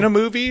 Was it in a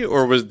movie,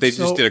 or was they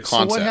just did a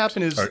concept? So what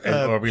happened is,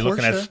 are we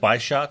looking at spy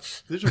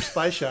shots? These are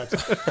spy shots.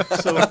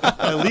 So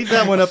I leave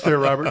that one up there,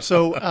 Robert.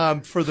 So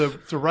for the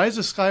Rise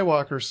of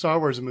Skywalker Star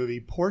Wars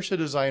movie, Porsche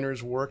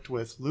designers worked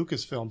with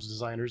Lucasfilm's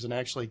designers and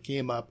actually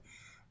came up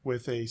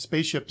with a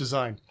spaceship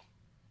design.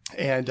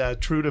 And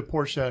true to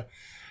Porsche,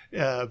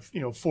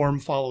 form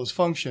follows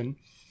function,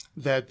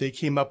 that they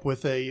came up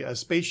with a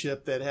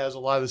spaceship that has a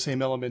lot of the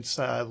same elements,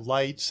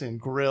 lights and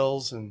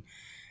grills and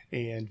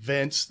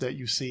vents that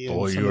you see.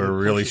 Boy, you are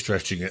really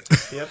stretching it.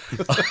 Yep.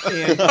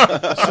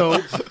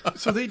 And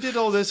so they did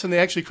all this, and they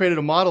actually created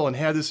a model and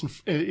had this,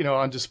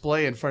 on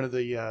display in front of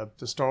the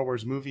Star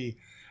Wars movie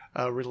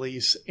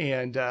release,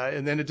 and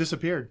then it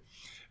disappeared.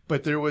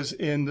 But there was,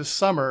 in the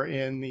summer,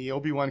 in the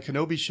Obi-Wan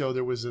Kenobi show,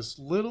 there was this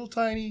little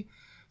tiny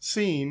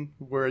scene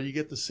where you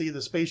get to see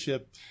the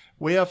spaceship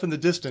way off in the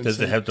distance. Does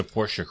it have the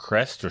Porsche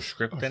crest or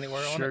script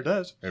anywhere on it? Sure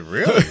does.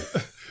 Really?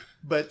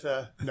 But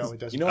no, it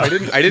doesn't. I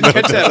didn't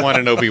catch that one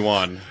in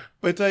Obi-Wan.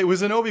 But it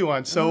was an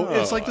Obi-Wan, so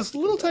it's like this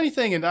little tiny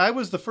thing. And I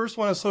was the first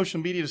one on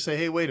social media to say,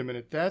 "Hey, wait a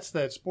minute, that's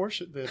the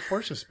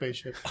Porsche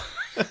spaceship."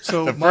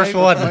 So the first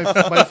one,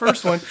 my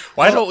first one.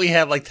 Why don't we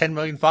have like 10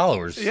 million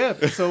followers? Yeah.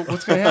 So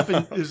what's going to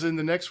happen is in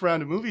the next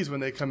round of movies, when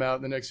they come out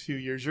in the next few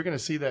years, you're going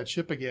to see that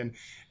ship again,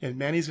 and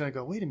Manny's going to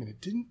go, "Wait a minute,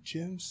 didn't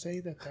Jim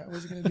say that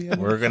was going to be?"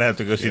 We're going to have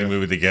to go see the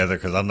movie together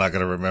because I'm not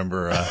going to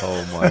remember.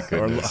 Oh my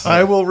goodness!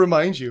 I will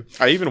remind you.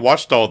 I even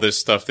watched all this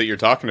stuff that you're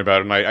talking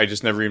about, and I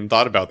just never even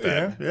thought about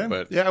that. Yeah.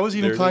 But I was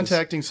even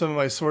contacting some of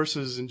my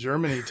sources in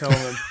Germany, telling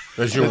them.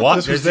 Does your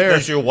wife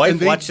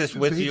watch this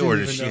with you, or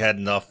does she had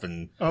enough?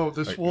 And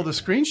the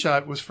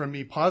screenshot was from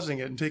me pausing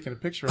it and taking a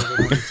picture of it on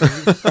the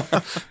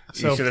TV.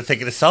 You should have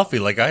taken a selfie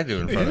like I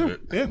do in front of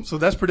it. Yeah, so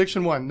that's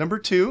prediction one. Number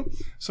two,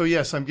 so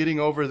yes, I'm getting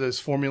over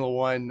this Formula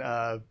One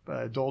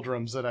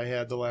doldrums that I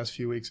had the last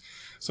few weeks.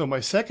 So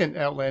my second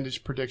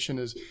outlandish prediction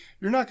is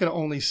you're not going to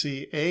only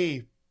see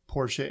a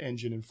Porsche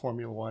engine in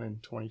Formula One in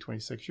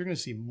 2026. You're going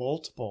to see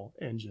multiple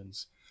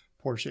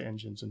Porsche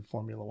engines in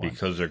Formula One.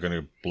 Because they're going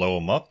to blow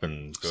them up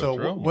and go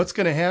through them. So what's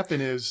going to happen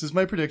is, this is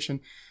my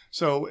prediction.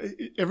 So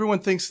everyone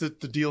thinks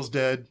that the deal's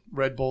dead,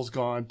 Red Bull's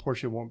gone,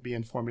 Porsche won't be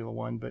in Formula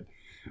One,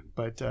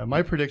 but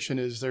my prediction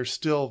is they're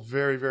still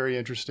very, very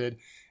interested,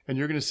 and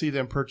you're going to see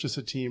them purchase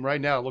a team. Right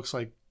now it looks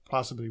like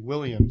possibly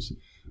Williams.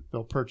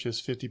 They'll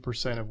purchase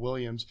 50% of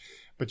Williams,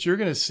 but you're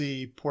going to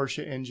see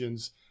Porsche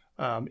engines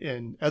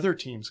in other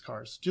teams'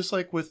 cars, just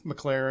like with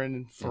McLaren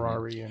and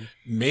Ferrari. And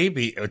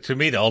maybe, to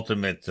me, the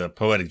ultimate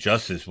poetic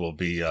justice will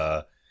be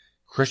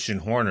Christian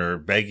Horner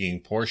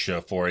begging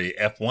Porsche for a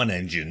F1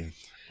 engine.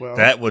 Well,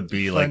 that would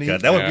be funny.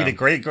 Would be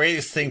the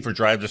greatest thing for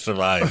Drive to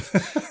Survive.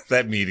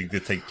 That meeting to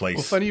take place.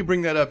 Well, funny you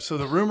bring that up. So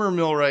the rumor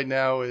mill right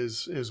now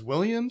is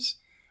Williams,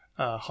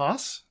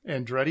 Haas,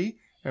 Andretti,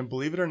 and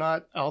believe it or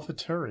not,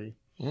 AlphaTauri.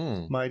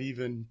 Might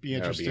even be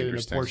interested in a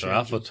Porsche. So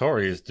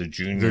AlphaTauri is the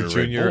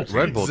junior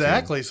Red Bull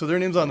exactly. Team. So their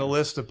name's on the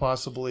list of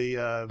possibly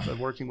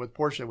working with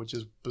Porsche, which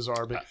is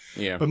bizarre.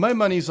 But my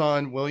money's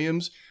on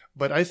Williams.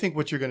 But I think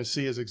what you're going to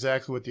see is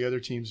exactly what the other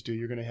teams do.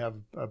 You're going to have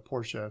a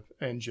Porsche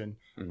engine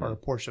or a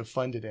Porsche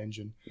funded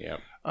engine. Yeah.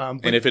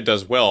 And if it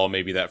does well,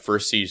 maybe that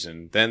first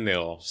season, then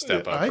they'll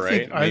step up,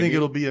 right? I think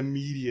it'll be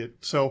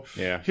immediate. So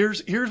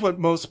here's what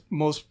most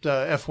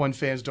F1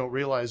 fans don't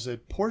realize,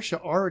 that Porsche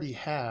already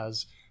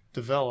has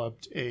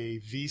developed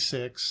a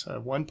V6, a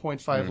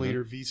 1.5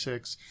 liter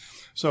V6.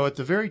 So at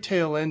the very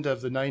tail end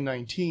of the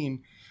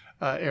 919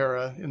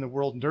 era in the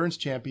World Endurance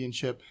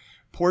Championship,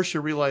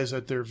 Porsche realized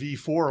that their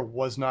V4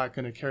 was not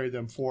going to carry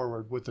them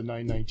forward with the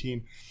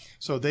 919.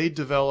 So they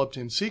developed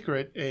in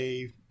secret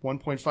a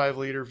 1.5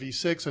 liter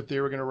V6 that they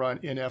were going to run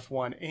in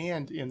F1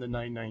 and in the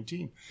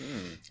 919.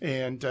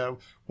 And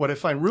what I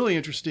find really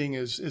interesting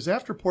is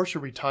after Porsche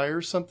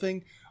retires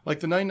something, Like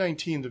the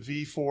 919, the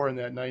V4 and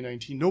that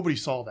 919, nobody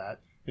saw that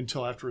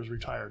until after it was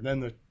retired.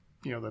 And then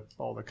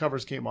all the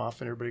covers came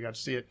off and everybody got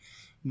to see it.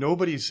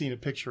 Nobody's seen a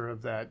picture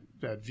of that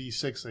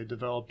V6 they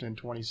developed in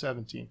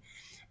 2017.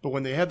 But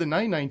when they had the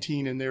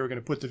 919 and they were going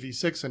to put the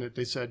V6 in it,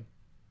 they said,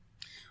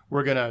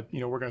 we're going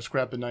to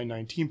scrap the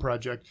 919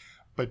 project.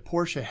 But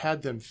Porsche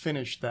had them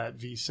finish that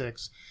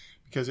V6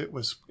 because it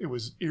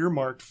was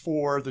earmarked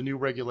for the new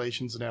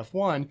regulations in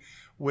F1,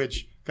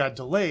 which got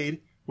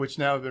delayed, which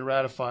now have been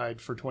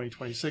ratified for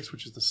 2026,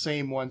 which is the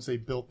same ones they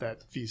built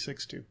that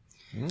V6 to.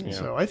 Yeah.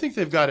 So I think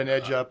they've got an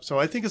edge up. So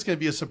I think it's going to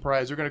be a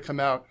surprise. They're going to come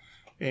out,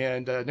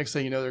 and next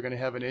thing you know, they're going to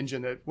have an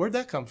engine where'd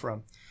that come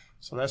from?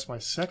 So that's my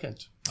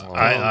second.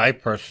 I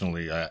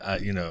personally,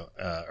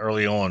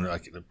 early on,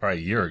 probably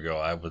a year ago,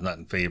 I was not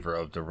in favor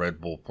of the Red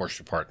Bull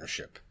Porsche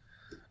partnership,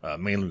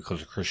 mainly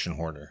because of Christian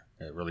Horner.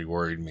 It really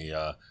worried me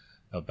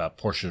about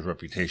Porsche's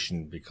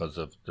reputation because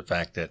of the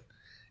fact that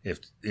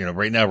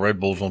right now Red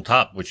Bull's on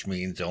top, which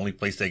means the only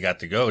place they got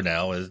to go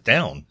now is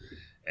down.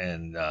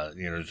 And,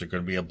 there's going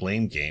to be a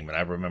blame game. And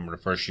I remember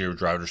the first year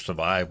Drive to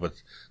Survive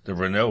with the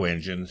Renault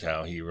engines,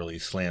 how he really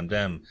slammed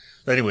them.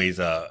 But anyways,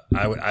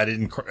 I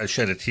didn't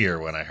shed a tear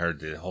when I heard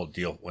the whole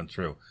deal went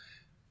through.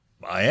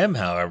 I am,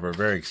 however,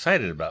 very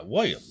excited about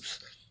Williams.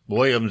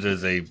 Williams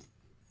is a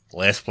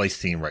last place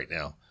team right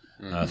now.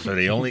 So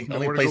the only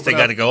place they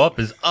got to go up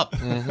is up.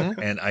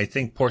 And I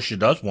think Porsche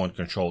does want to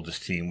control this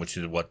team, which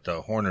is what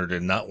Horner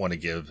did not want to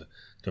give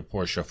to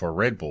Porsche for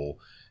Red Bull.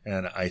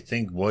 And I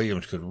think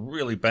Williams could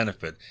really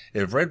benefit.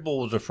 If Red Bull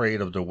was afraid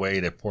of the way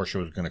that Porsche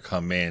was going to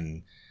come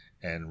in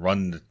and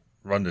run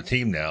the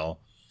team now,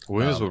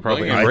 Williams would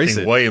probably embrace it. I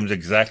think Williams,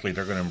 exactly,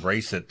 they're going to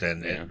embrace it.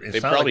 And they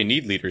probably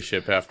need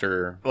leadership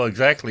after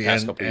exactly,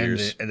 past couple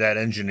years. And that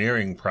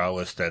engineering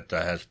prowess that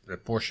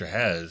Porsche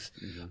has,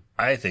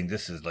 I think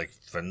this is like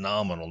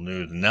phenomenal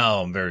news.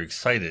 Now I'm very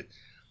excited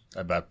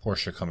about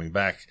Porsche coming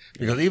back,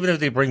 because even if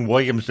they bring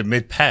Williams to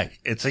mid-pack,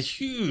 it's a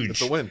huge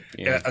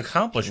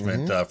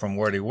accomplishment from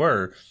where they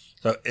were.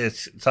 So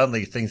it's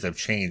suddenly things have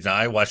changed. Now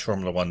I watch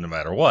Formula One no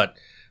matter what,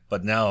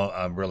 but now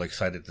I'm really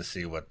excited to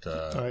see what.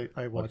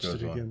 I watched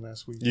it again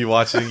last week. You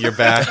watched it? You're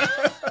back.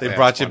 They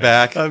brought you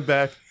back. I'm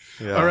back.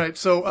 Yeah. All right.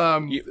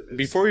 So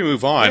before we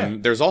move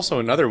on, there's also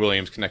another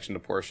Williams connection to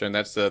Porsche, and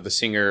that's the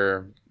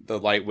Singer. The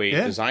lightweight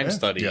design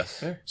study.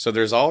 Yes. So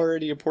there's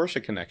already a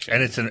Porsche connection.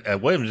 And it's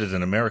Williams is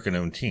an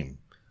American-owned team.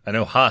 I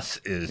know Haas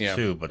is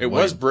too, but it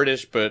was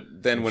British, but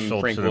then when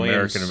sold Frank to the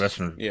Williams, American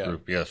Investment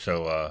Group,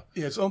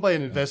 it's owned by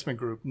an investment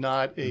group,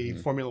 not a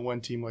Formula One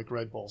team like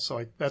Red Bull.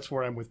 So that's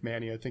where I'm with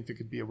Manny. I think there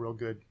could be a real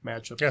good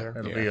matchup there.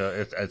 It'll be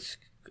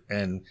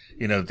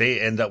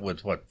they end up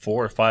with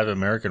 4 or 5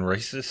 American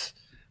races,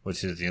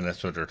 which is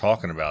that's what they're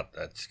talking about.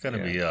 That's going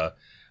to be.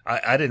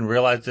 I didn't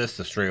realize this.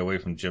 To stray away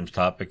from Jim's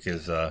topic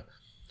is.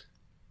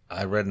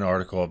 I read an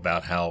article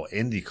about how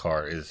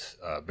IndyCar is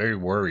very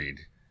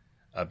worried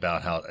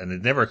about how, and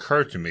it never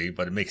occurred to me,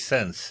 but it makes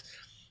sense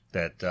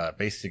that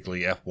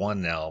basically F1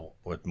 now,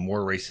 with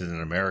more races in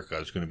America,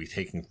 is going to be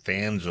taking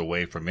fans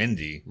away from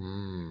Indy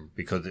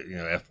because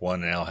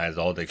F1 now has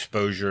all the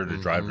exposure, the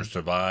Drive to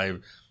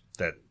Survive,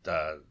 that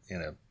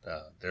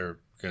they're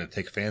going to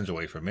take fans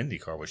away from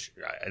IndyCar, which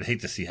I'd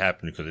hate to see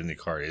happen because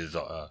IndyCar is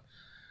a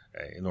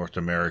North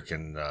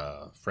American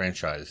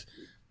franchise.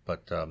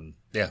 But,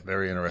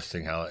 very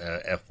interesting how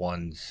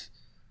F1's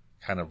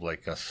kind of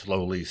like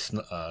slowly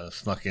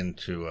snuck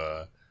into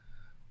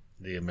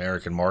the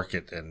American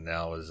market and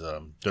now is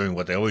doing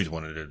what they always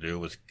wanted to do,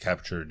 was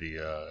capture the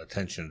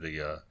attention of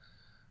the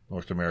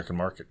North American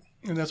market.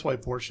 And that's why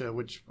Porsche,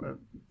 which,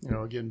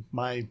 again,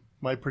 my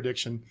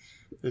prediction,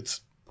 it's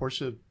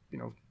Porsche,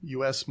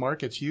 U.S.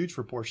 market's huge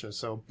for Porsche.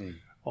 So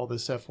all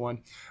this F1.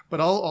 But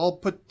I'll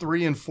put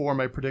 3 and 4,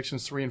 my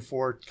predictions 3 and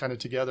 4 kind of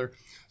together.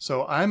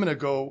 So I'm going to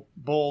go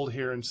bold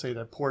here and say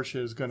that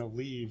Porsche is going to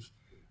leave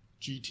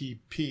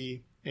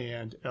GTP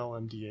and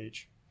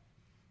LMDH.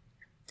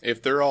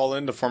 If they're all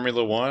into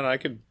Formula One, I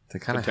could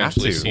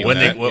potentially see when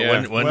that.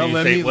 When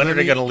are they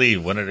going to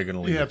leave? When are they going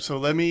to leave? Yeah, so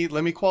let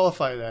me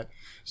qualify that.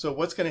 So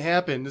what's going to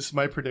happen, this is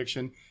my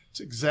prediction, it's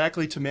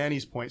exactly to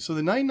Manny's point. So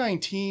the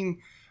 919,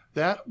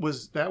 that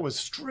was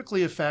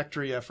strictly a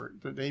factory effort.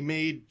 They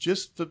made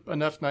just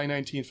enough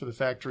 919 for the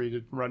factory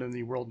to run in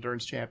the World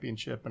Endurance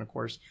Championship and, of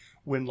course,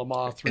 win Le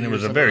Mans 3 years. And it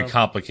was a in very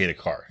complicated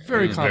car.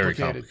 Very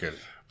complicated.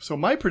 So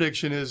my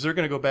prediction is they're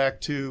going to go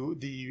back to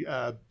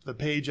the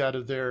page out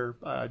of their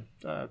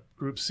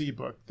Group C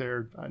book,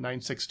 their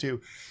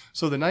 962.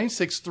 So the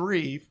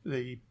 963,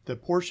 the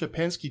Porsche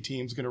Penske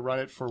team is going to run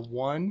it for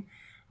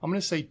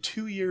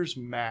 2 years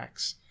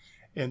max,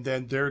 and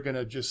then they're going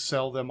to just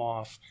sell them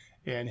off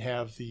and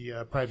have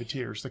the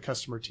privateers, the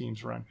customer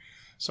teams, run.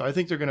 So I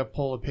think they're going to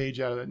pull a page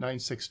out of that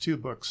 962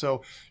 book.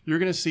 So you're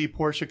going to see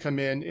Porsche come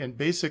in and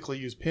basically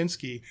use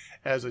Penske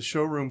as a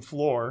showroom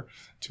floor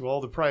to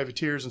all the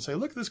privateers and say,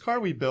 look at this car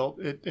we built.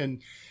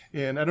 And I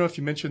don't know if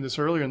you mentioned this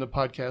earlier in the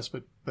podcast,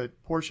 but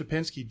Porsche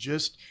Penske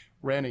just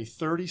ran a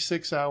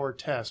 36-hour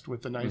test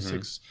with the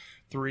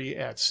 963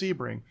 at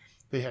Sebring.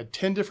 They had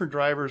 10 different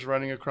drivers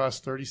running across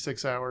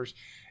 36 hours.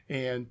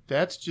 And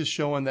that's just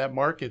showing that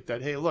market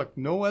that, hey, look,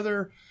 no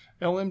other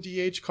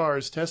LMDH car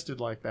is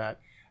tested like that.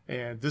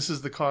 And this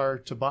is the car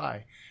to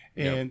buy.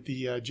 And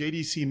the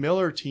JDC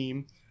Miller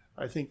team,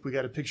 I think we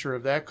got a picture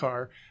of that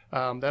car.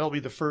 That'll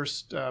be the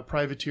first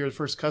privateer, the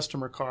first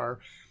customer car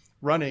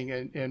running.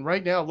 And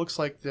right now it looks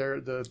like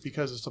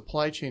because of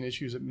supply chain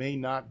issues, it may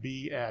not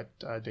be at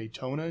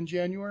Daytona in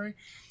January.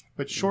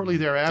 But shortly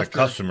thereafter... The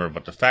customer,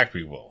 but the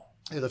factory will.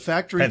 The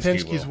factory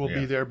Penske's will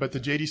be yeah. there, but the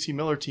JDC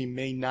Miller team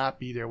may not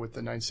be there with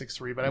the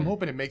 963. But I'm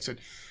hoping it makes it.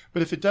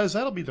 But if it does,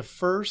 that'll be the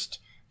first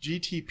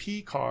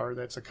GTP car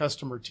that's a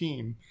customer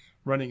team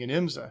running in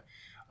IMSA.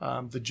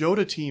 The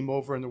Jota team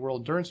over in the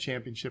World Endurance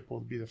Championship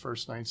will be the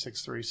first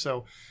 963.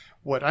 So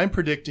what I'm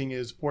predicting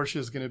is Porsche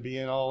is going to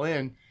be all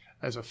in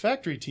as a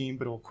factory team,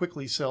 but it will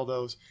quickly sell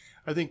those.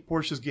 I think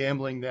Porsche's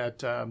gambling that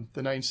the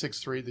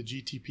 963, the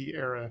GTP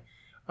era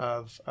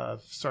of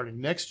starting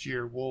next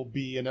year, will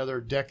be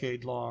another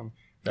decade-long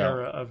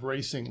era of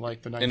racing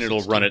like the 963. And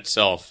it'll run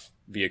itself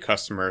via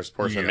customers.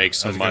 Porsche makes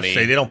some money.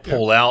 Say, they don't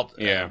pull out.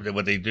 Yeah.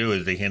 What they do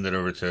is they hand it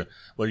over to,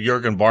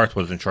 Jurgen Barth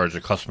was in charge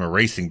of customer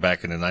racing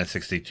back in the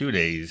 962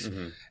 days.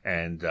 Mm-hmm.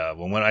 And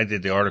when I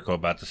did the article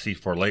about the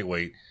C4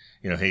 lightweight,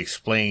 he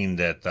explained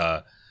that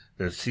the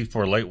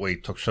C4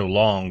 lightweight took so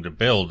long to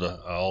build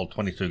all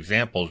 22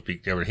 examples.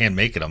 They were hand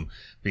making them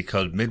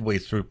because midway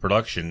through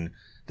production,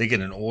 they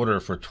get an order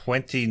for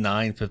 20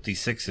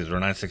 956s or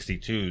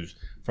 962s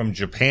from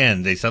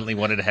Japan. They suddenly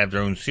wanted to have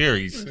their own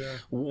series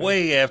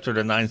way after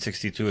the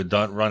 962 had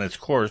run its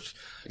course.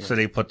 Yeah. So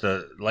they put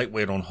the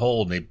lightweight on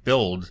hold and they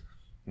build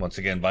once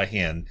again by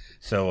hand.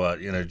 So,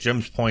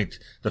 Jim's point,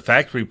 the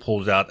factory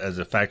pulls out as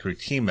a factory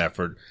team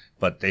effort,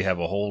 but they have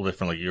a whole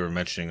different, like you were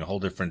mentioning, a whole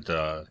different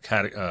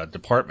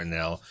department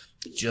now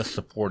just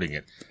supporting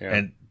it. Yeah.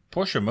 And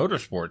Porsche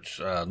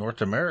Motorsports,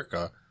 North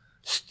America,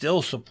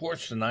 still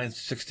supports the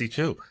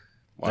 962.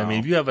 Wow. I mean,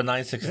 if you have a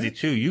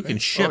 962, you can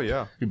ship,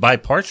 you buy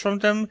parts from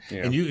them,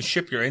 and you can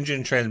ship your engine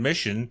and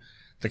transmission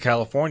to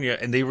California,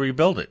 and they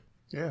rebuild it.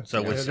 Yeah.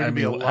 So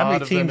how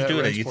many teams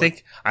do that? You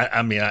think?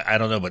 I mean, I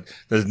don't know, but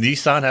does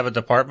Nissan have a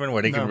department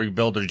where they can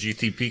rebuild their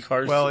GTP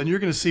cars? Well, and you're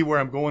going to see where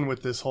I'm going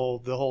with this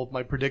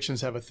my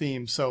predictions have a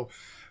theme. So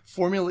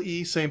Formula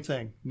E, same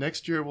thing.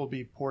 Next year will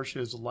be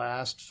Porsche's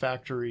last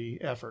factory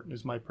effort,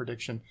 is my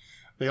prediction.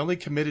 They only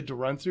committed to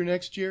run through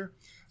next year.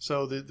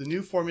 So the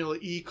new Formula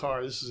E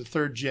car, this is a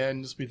third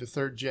gen. This will be the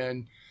third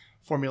gen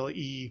Formula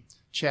E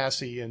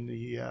chassis, and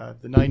the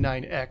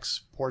 99X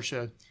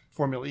Porsche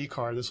Formula E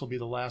car. This will be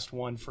the last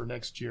one for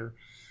next year.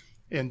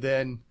 And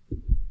then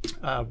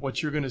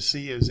what you're going to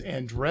see is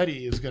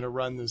Andretti is going to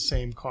run the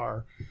same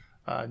car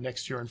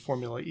next year in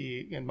Formula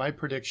E. And my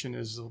prediction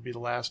is it'll be the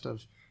last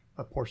of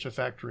a Porsche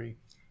factory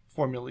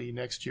Formula E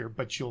next year.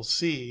 But you'll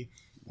see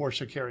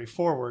Porsche carry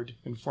forward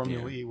in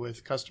Formula E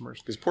with customers.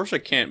 Because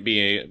Porsche can't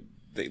be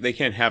they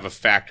can't have a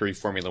factory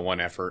Formula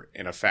One effort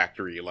in a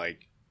factory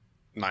like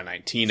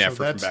 919 effort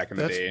from back in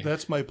the day.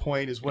 That's my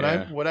point. Is what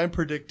I'm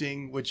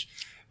predicting, which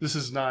this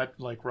is not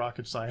like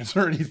rocket science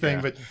or anything,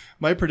 but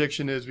my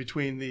prediction is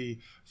between the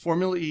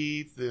Formula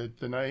E, the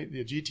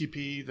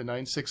GTP, the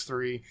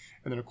 963,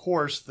 and then of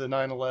course the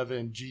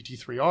 911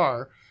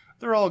 GT3R.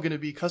 They're all going to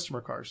be customer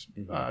cars.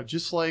 Mm-hmm.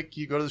 Just like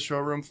you go to the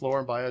showroom floor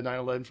and buy a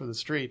 911 for the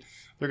street,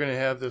 they're going to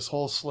have this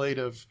whole slate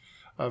of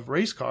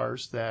race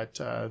cars that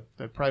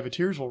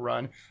privateers will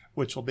run,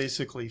 which will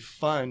basically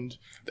fund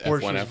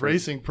Porsche's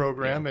racing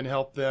program and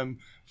help them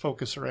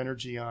focus their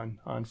energy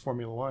on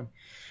Formula One.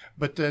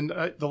 But then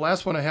the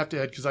last one I have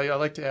to add, because I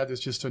like to add this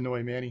just to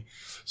annoy Manny.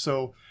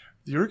 So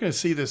you're going to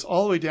see this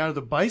all the way down to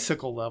the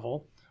bicycle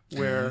level,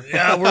 where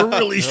we're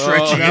really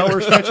stretching. Now we're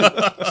stretching.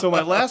 So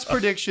my last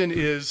prediction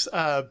is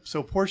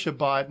so Porsche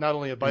bought not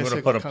only a bicycle.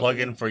 You want to put a plug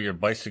in for your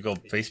bicycle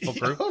Facebook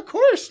group? Of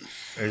course.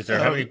 Is there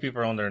how many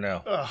people are on there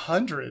now?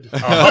 100.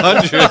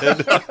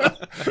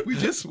 100.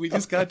 we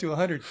just got to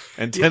 100,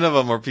 and 10 of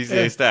them are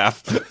PCA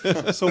staff.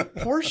 So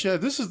Porsche,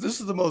 this is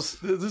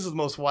the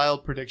most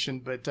wild prediction,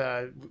 but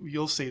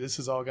you'll see this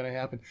is all going to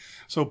happen.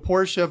 So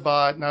Porsche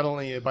bought not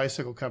only a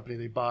bicycle company,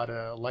 they bought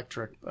an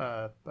electric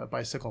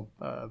bicycle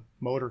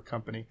motor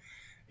company.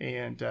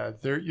 And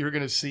you're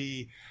going to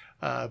see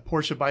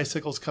Porsche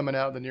bicycles coming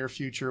out in the near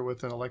future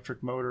with an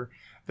electric motor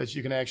that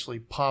you can actually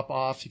pop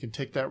off. You can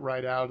take that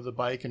right out of the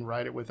bike and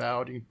ride it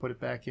without. You can put it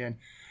back in.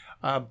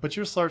 But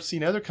you'll start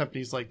seeing other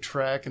companies like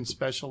Trek and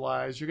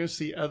Specialized. You're going to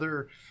see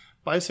other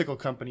bicycle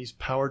companies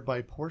powered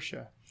by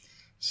Porsche.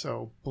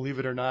 So believe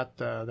it or not,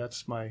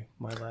 that's my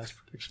last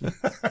prediction.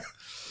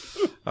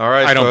 All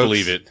right, I don't folks.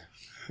 believe it.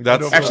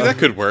 Actually, that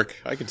could work.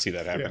 I can see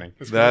that happening.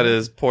 Yeah, that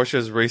is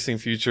Porsche's racing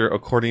future,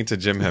 according to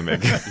Jim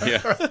Hemig.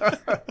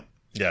 Yeah.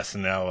 Yes,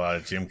 and now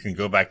Jim can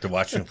go back to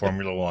watching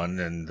Formula One,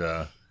 and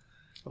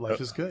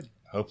life is good.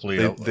 Hopefully,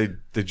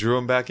 they drew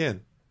him back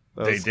in.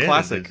 They did.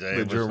 Classic.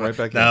 They drew him right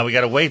back in. Now we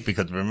got to wait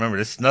because remember,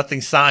 this nothing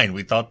signed.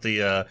 We thought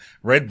the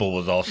Red Bull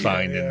was all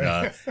signed,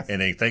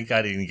 and thank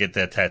God he didn't get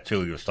that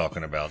tattoo he was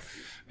talking about.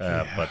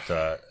 But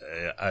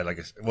like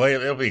I said,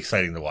 it'll be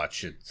exciting to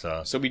watch it.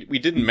 So we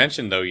didn't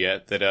mention though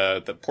yet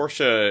that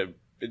Porsche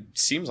it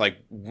seems like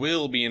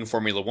will be in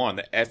Formula One.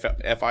 The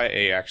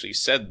FIA actually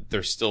said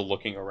they're still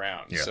looking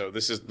around. Yeah. So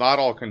this is not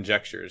all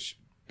conjecture. It's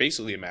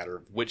basically a matter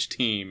of which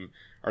team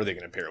are they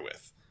going to pair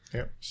with.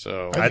 Yeah.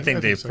 So I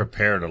think they've so.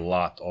 prepared a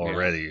lot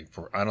already.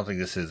 I don't think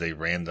this is a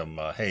random,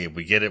 hey, if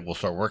we get it, we'll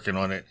start working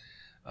on it.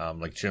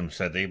 Like Jim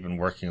said, they've been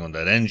working on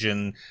that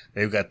engine.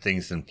 They've got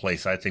things in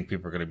place. I think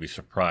people are going to be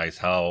surprised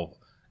how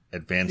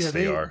advanced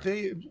they are.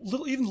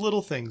 Even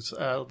little things.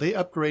 They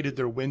upgraded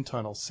their wind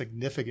tunnel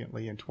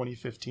significantly in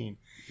 2015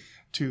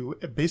 to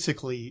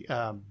basically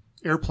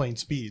airplane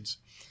speeds.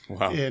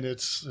 wow. And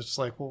it's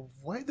like, well,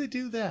 why'd they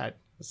do that?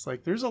 It's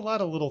like there's a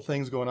lot of little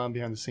things going on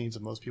behind the scenes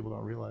that most people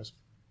don't realize.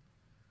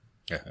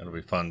 Yeah, it'll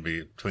be fun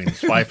between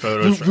spy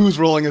photos. Who's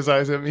rolling his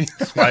eyes at me?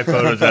 Spy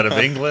photos out of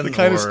England. The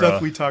kind of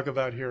stuff we talk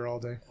about here all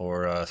day.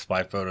 Or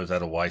spy photos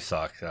out of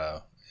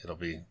Wysock. It'll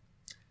be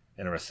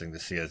interesting to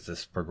see as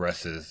this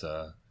progresses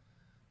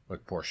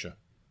with Porsche.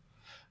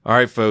 All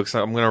right, folks,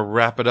 I'm going to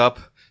wrap it up.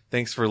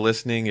 Thanks for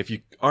listening. If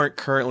you aren't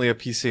currently a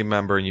PCA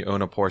member and you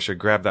own a Porsche,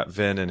 grab that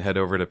VIN and head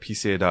over to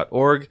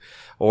pca.org.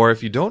 Or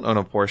if you don't own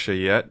a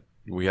Porsche yet,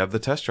 we have the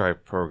test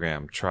drive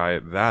program. Try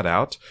that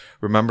out.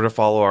 Remember to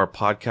follow our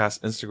podcast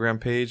Instagram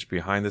page,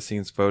 behind the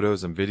scenes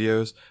photos and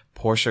videos,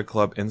 Porsche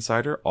Club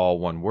Insider, all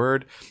one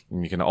word.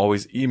 And you can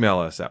always email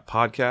us at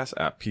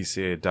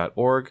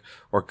podcast@pca.org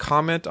or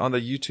comment on the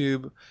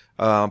YouTube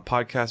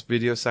podcast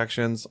video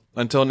sections.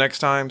 Until next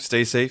time,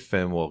 stay safe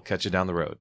and we'll catch you down the road.